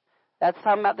increase. That's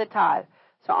talking about the tithe.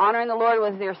 So honoring the Lord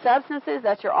with your substances,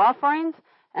 that's your offerings.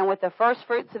 And with the first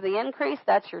fruits of the increase,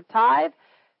 that's your tithe.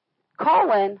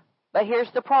 But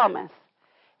here's the promise.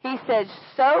 He said,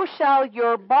 so shall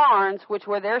your barns, which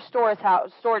were their storage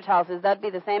houses, that'd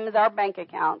be the same as our bank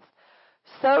accounts,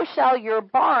 so shall your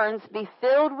barns be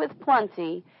filled with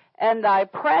plenty, and thy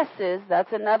presses,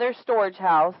 that's another storage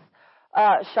house,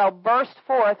 shall burst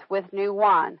forth with new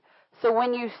wine. So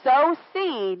when you sow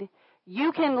seed,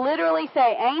 you can literally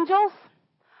say, angels,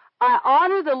 I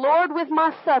honor the Lord with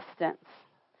my substance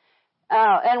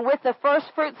and with the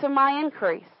first fruits of my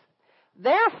increase.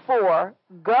 Therefore,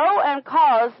 go and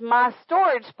cause my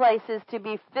storage places to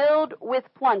be filled with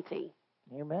plenty.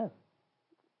 Amen.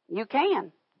 You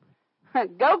can.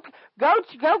 Go,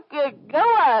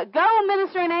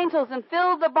 ministering angels, and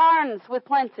fill the barns with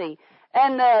plenty,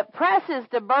 and the presses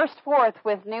to burst forth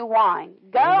with new wine.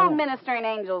 Go, Amen. ministering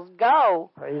angels,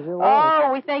 go. Praise the Lord.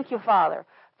 Oh, we thank you, Father.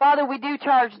 Father, we do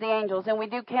charge the angels, and we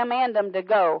do command them to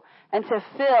go and to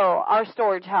fill our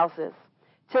storage houses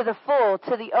to the full,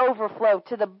 to the overflow,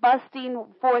 to the busting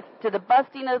forth, to the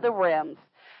busting of the rims.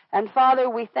 And Father,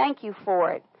 we thank you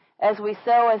for it as we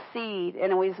sow a seed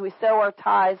and as we sow our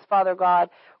tithes, Father God.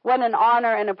 What an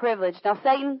honor and a privilege. Now,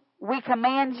 Satan, we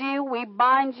command you, we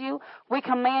bind you, we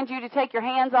command you to take your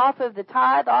hands off of the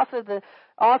tithe, off of the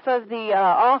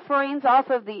offerings, off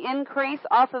of the increase,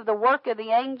 off of the work of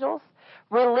the angels.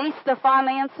 Release the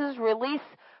finances, release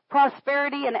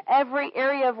prosperity in every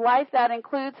area of life. That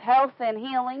includes health and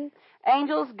healing.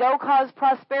 Angels, go cause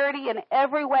prosperity in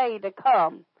every way to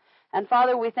come. And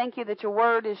Father, we thank you that your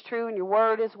word is true and your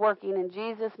word is working in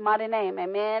Jesus' mighty name.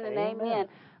 Amen and amen.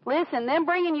 Listen, them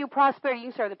bringing you prosperity,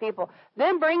 you serve the people,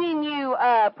 them bringing you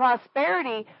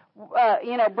prosperity,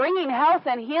 bringing health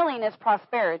and healing is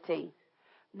prosperity.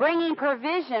 Bringing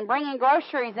provision, bringing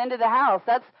groceries into the house,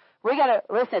 we got to,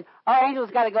 listen, our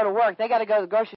angels got to go to work. They got to go to the grocery